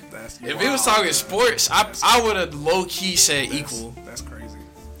 nigga. If we was talking sports, I would have low-key said equal. That's crazy.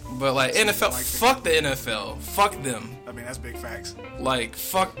 But, like, NFL, like fuck the NFL. Fuck them. I mean, that's big facts. Like,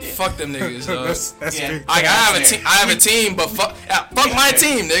 fuck them niggas, dog. That's Yeah. big. Like, I have a team, but fuck my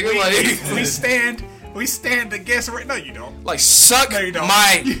team, nigga. We stand against it. No, you don't. Like, suck No, you don't.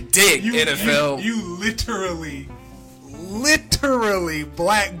 my dick, NFL. You literally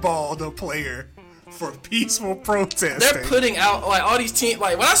blackballed a player for peaceful protesting. They're putting out, like, all these teams.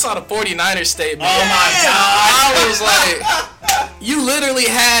 Like, when I saw the 49ers statement, Oh my I was like, you literally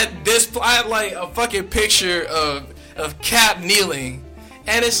had this, I had, like, a fucking picture of Cap kneeling.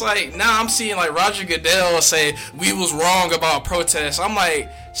 And it's like, now I'm seeing, like, Roger Goodell say, we was wrong about protests. I'm like,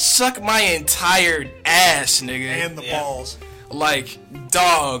 suck my entire ass, nigga. and the balls. Like,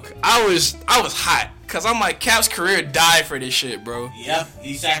 dog, I was hot. Cause I'm like, Cap's career died for this shit, bro. Yep,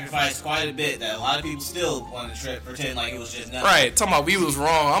 he sacrificed quite a bit that a lot of people still want to pretend like it was just nothing. Right, talking about we was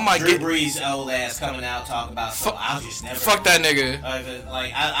wrong. I'm like, Drew Brees' old ass coming out talking about, so I was just never. Fuck that nigga.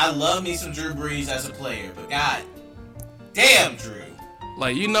 Like, I love me some Drew Brees as a player, but god damn, Drew.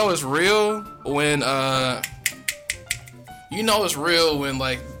 Like, you know it's real when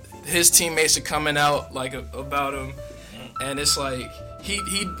like his teammates are coming out like about him, and it's like he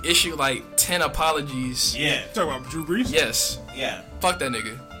issued like 10 apologies. Yeah. Talking about Drew Brees? Yes. Yeah. Fuck that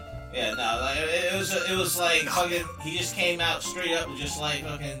nigga. Yeah, no, like, it was like fucking. He just came out straight up and just like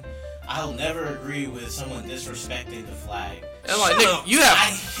fucking. I'll never agree with someone disrespecting the flag. And like, Shut nigga, up. you have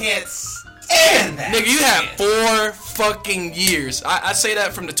I can't stand that. nigga, you have shit. 4 fucking years. I say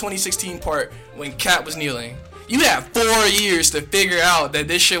that from the 2016 part when Cap was kneeling. You have 4 years to figure out that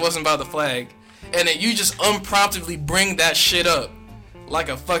this shit wasn't about the flag, and then you just unpromptedly bring that shit up like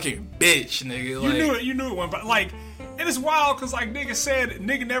a fucking bitch, nigga. Like, You knew it wasn't, but like, and it's wild because like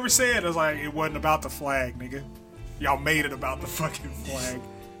nigga never said it was like it wasn't about the flag, nigga. Y'all made it about the fucking flag.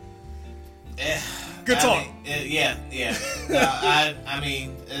 Good talk. Yeah. No, I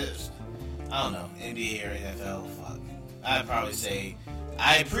mean, I don't know, NBA or NFL. Fuck. I'd probably say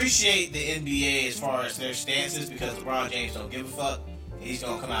I appreciate the NBA as far as their stances because LeBron James don't give a fuck. He's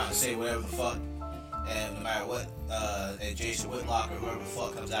gonna come out and say whatever the fuck, and no matter what, and Jason Whitlock or whoever the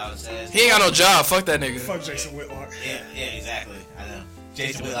fuck comes out and says he ain't got no job. Fuck that nigga. Fuck Jason Whitlock. Yeah, exactly. I know.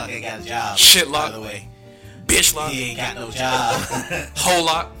 Jason Whitlock ain't got a job. Shitlock. By the way, Bitch lock. he ain't got no job. Whole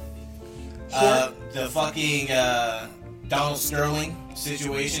lot. The fucking Donald Sterling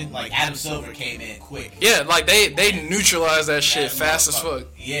situation, like Adam Silver came in quick. Yeah, like they neutralize that shit That fast as motherfucker. fuck.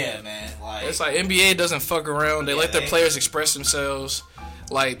 Yeah, man. Like It's like NBA doesn't fuck around. They let their they- players express themselves.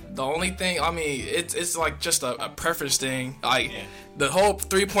 Like, the only thing, I mean, it's like just a preference thing. Like, Yeah. the whole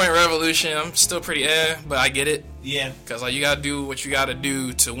 3-point revolution, I'm still pretty but I get it. yeah. Because, like, you gotta do what you gotta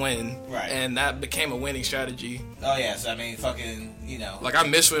do to win. Right. And that became a winning strategy. Oh yes. I mean, fucking. You know. Like, I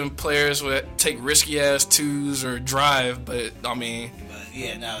miss when players would take risky-ass twos or drive, but, I mean, But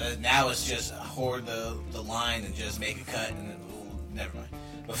yeah, no. Now it's just hoard the line and just make a cut and then, never mind.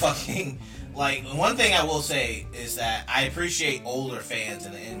 But fucking. Like, one thing I will say is that I appreciate older fans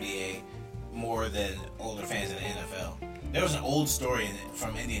in the NBA more than older fans in the NFL. There was an old story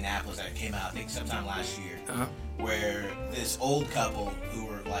from Indianapolis that came out, I think, sometime last year, where this old couple who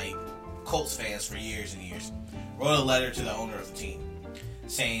were, like, Colts fans for years and years wrote a letter to the owner of the team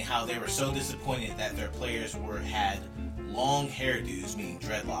saying how they were so disappointed that their players had long hairdos, meaning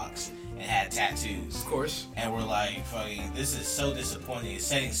dreadlocks, and had tattoos. Of course. And we're like, fucking, this is so disappointing. It's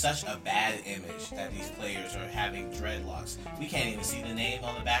setting such a bad image that these players are having dreadlocks. We can't even see the name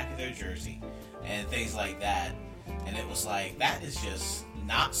on the back of their jersey and things like that. And it was like, that is just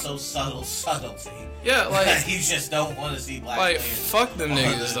not so subtlety. Yeah, like you just don't want to see black like players. fuck them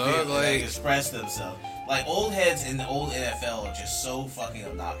niggas, dog. Like express themselves. Like old heads in the old NFL are just so fucking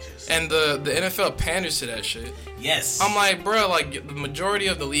obnoxious. and the NFL panders to that shit. Yes. I'm like, bro, like the majority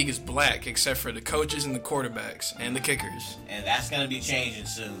of the league is black except for the coaches and the quarterbacks and the kickers. And that's gonna be changing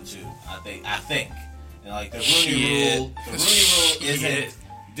soon too. I think. And like the Rooney Shit. rule isn't Shit.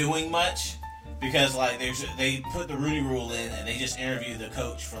 doing much because like they put the Rooney rule in and they just interviewed the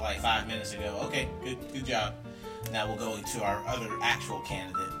coach for like 5 minutes and go, okay, good job. Now we'll go into our other actual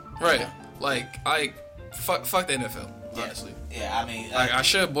candidate. Right. Like fuck the NFL, honestly. Yeah, I mean, Like I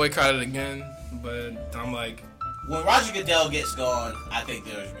should boycott it again, but I'm like, when Roger Goodell gets gone, I think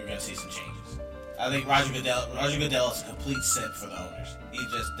we're going to see some changes. I think Roger Goodell is a complete simp for the owners. He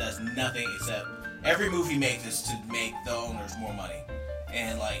just does nothing except every move he makes is to make the owners more money.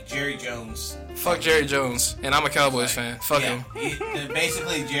 And like Jerry Jones, fuck Jerry Jones, and I'm a Cowboys fan. Fuck him.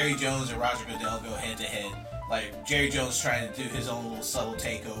 Basically, Jerry Jones and Roger Goodell go head to head. Like Jerry Jones trying to do his own little subtle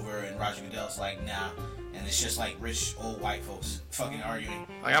takeover, and Roger Goodell's like, nah. And it's just like rich old white folks fucking arguing.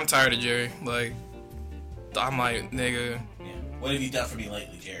 Like I'm tired of Jerry. Like I'm like, nigga, Yeah. What have you done for me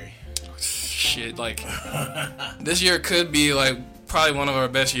lately, Jerry? shit. Like this year could be like probably one of our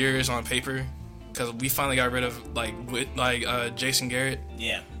best years on paper because we finally got rid of Jason Garrett.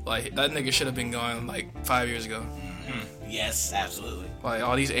 Yeah. Like that nigga should have been gone like 5 years ago. Yes, absolutely. Like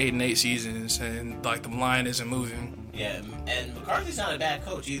all these 8-8 seasons, and like the line isn't moving. Yeah, and McCarthy's not a bad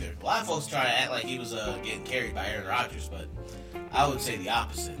coach either. A lot of folks try to act like he was getting carried by Aaron Rodgers, but I would say the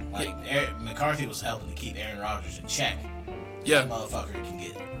opposite. Like McCarthy was helping to keep Aaron Rodgers in check. Yeah, That motherfucker can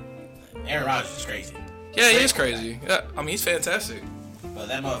get. Aaron Rodgers is crazy. yeah, he is crazy. Yeah, I mean he's fantastic. But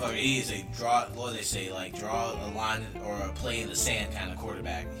that motherfucker, he is a draw. What do they say? Like draw a line or a play in the sand kind of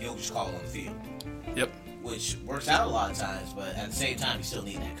quarterback. He'll just call it on the field. Yep. Which works out a lot of times, but at the same time, you still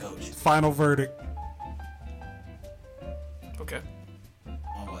need that coach. Final verdict. Okay.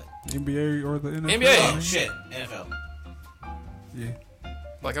 On what? NBA or the NFL? NBA. Oh shit, NFL. Yeah.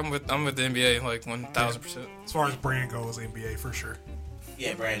 Like I'm with the NBA like 1,000%. As far as brand goes, NBA for sure.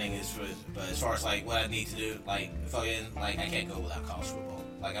 Yeah, branding is for, but as far as like what I need to do, like fucking, like I can't go without college football.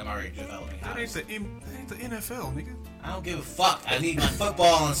 Like I'm already developing That ain't habits. the NFL, nigga. I don't give a fuck. I need my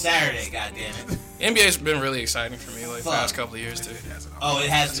football on Saturday. Goddamn it. NBA's been really exciting for me like the Fuck. past couple of years too. Oh, it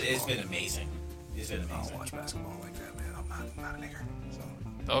has. It's been amazing. It's been I don't amazing. watch basketball like that, man. I'm not a nigger.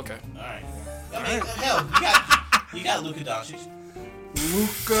 So. Okay. All right. I mean, hell, you got Luka Doncic.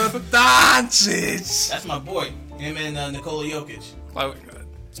 Luka Doncic. That's my boy. Him and Nikola Jokic. Like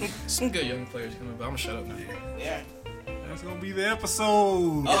some good young players coming, but I'm gonna shut up now. Yeah. That's gonna be the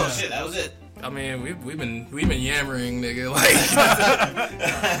episode. Oh shit, that was it. I mean, we've been yammering, nigga. Like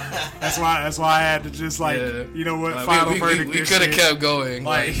That's why I had to just like, Yeah. you know what? like, Final we verdict. could this have shit. kept going.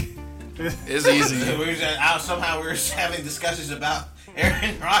 Like it's easy. Somehow we were having discussions about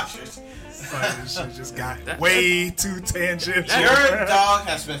Aaron Rodgers. Like, this shit just got way too tangential. Your dog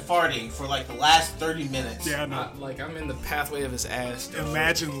has been farting for like the last 30 minutes. Yeah, I know. Like I'm in the pathway of his ass. Though.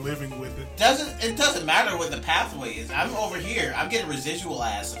 Imagine living with it. It doesn't matter what the pathway is. I'm over here. I'm getting residual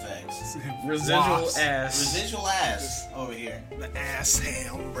ass effects. Wasps. ass. Residual ass over here. The ass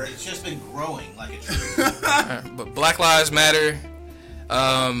ham, bro. It's just been growing like a tree. Alright, but Black Lives Matter.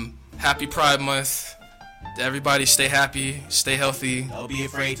 Happy Pride Month. Everybody stay happy, stay healthy. Don't be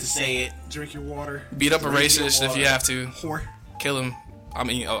afraid to say it. Drink your water. Beat up a Drink your racist if you water. have to. Whore. Kill him. I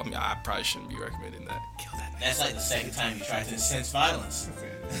mean, I probably shouldn't be recommending that. Kill that man. That's like the second time you tried to incense violence.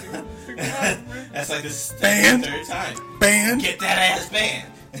 That's like the Banned. third time. Banned. Get that ass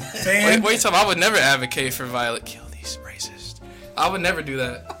banned. Banned. Wait, I would never advocate for violent. Kill these racists. I would never do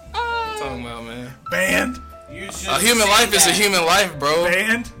that. What you talking about, man? Banned. You A shouldn't human say life is a that. human life, bro.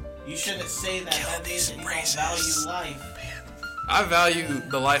 Banned. You shouldn't say that. Kill That means these that you don't racists. value life. I value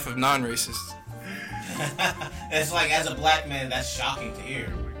the life of non-racists. It's like, as a black man, that's shocking to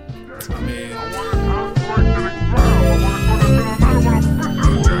hear. I mean,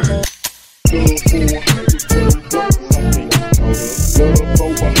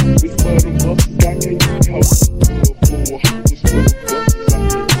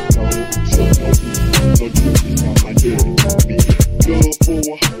 Good for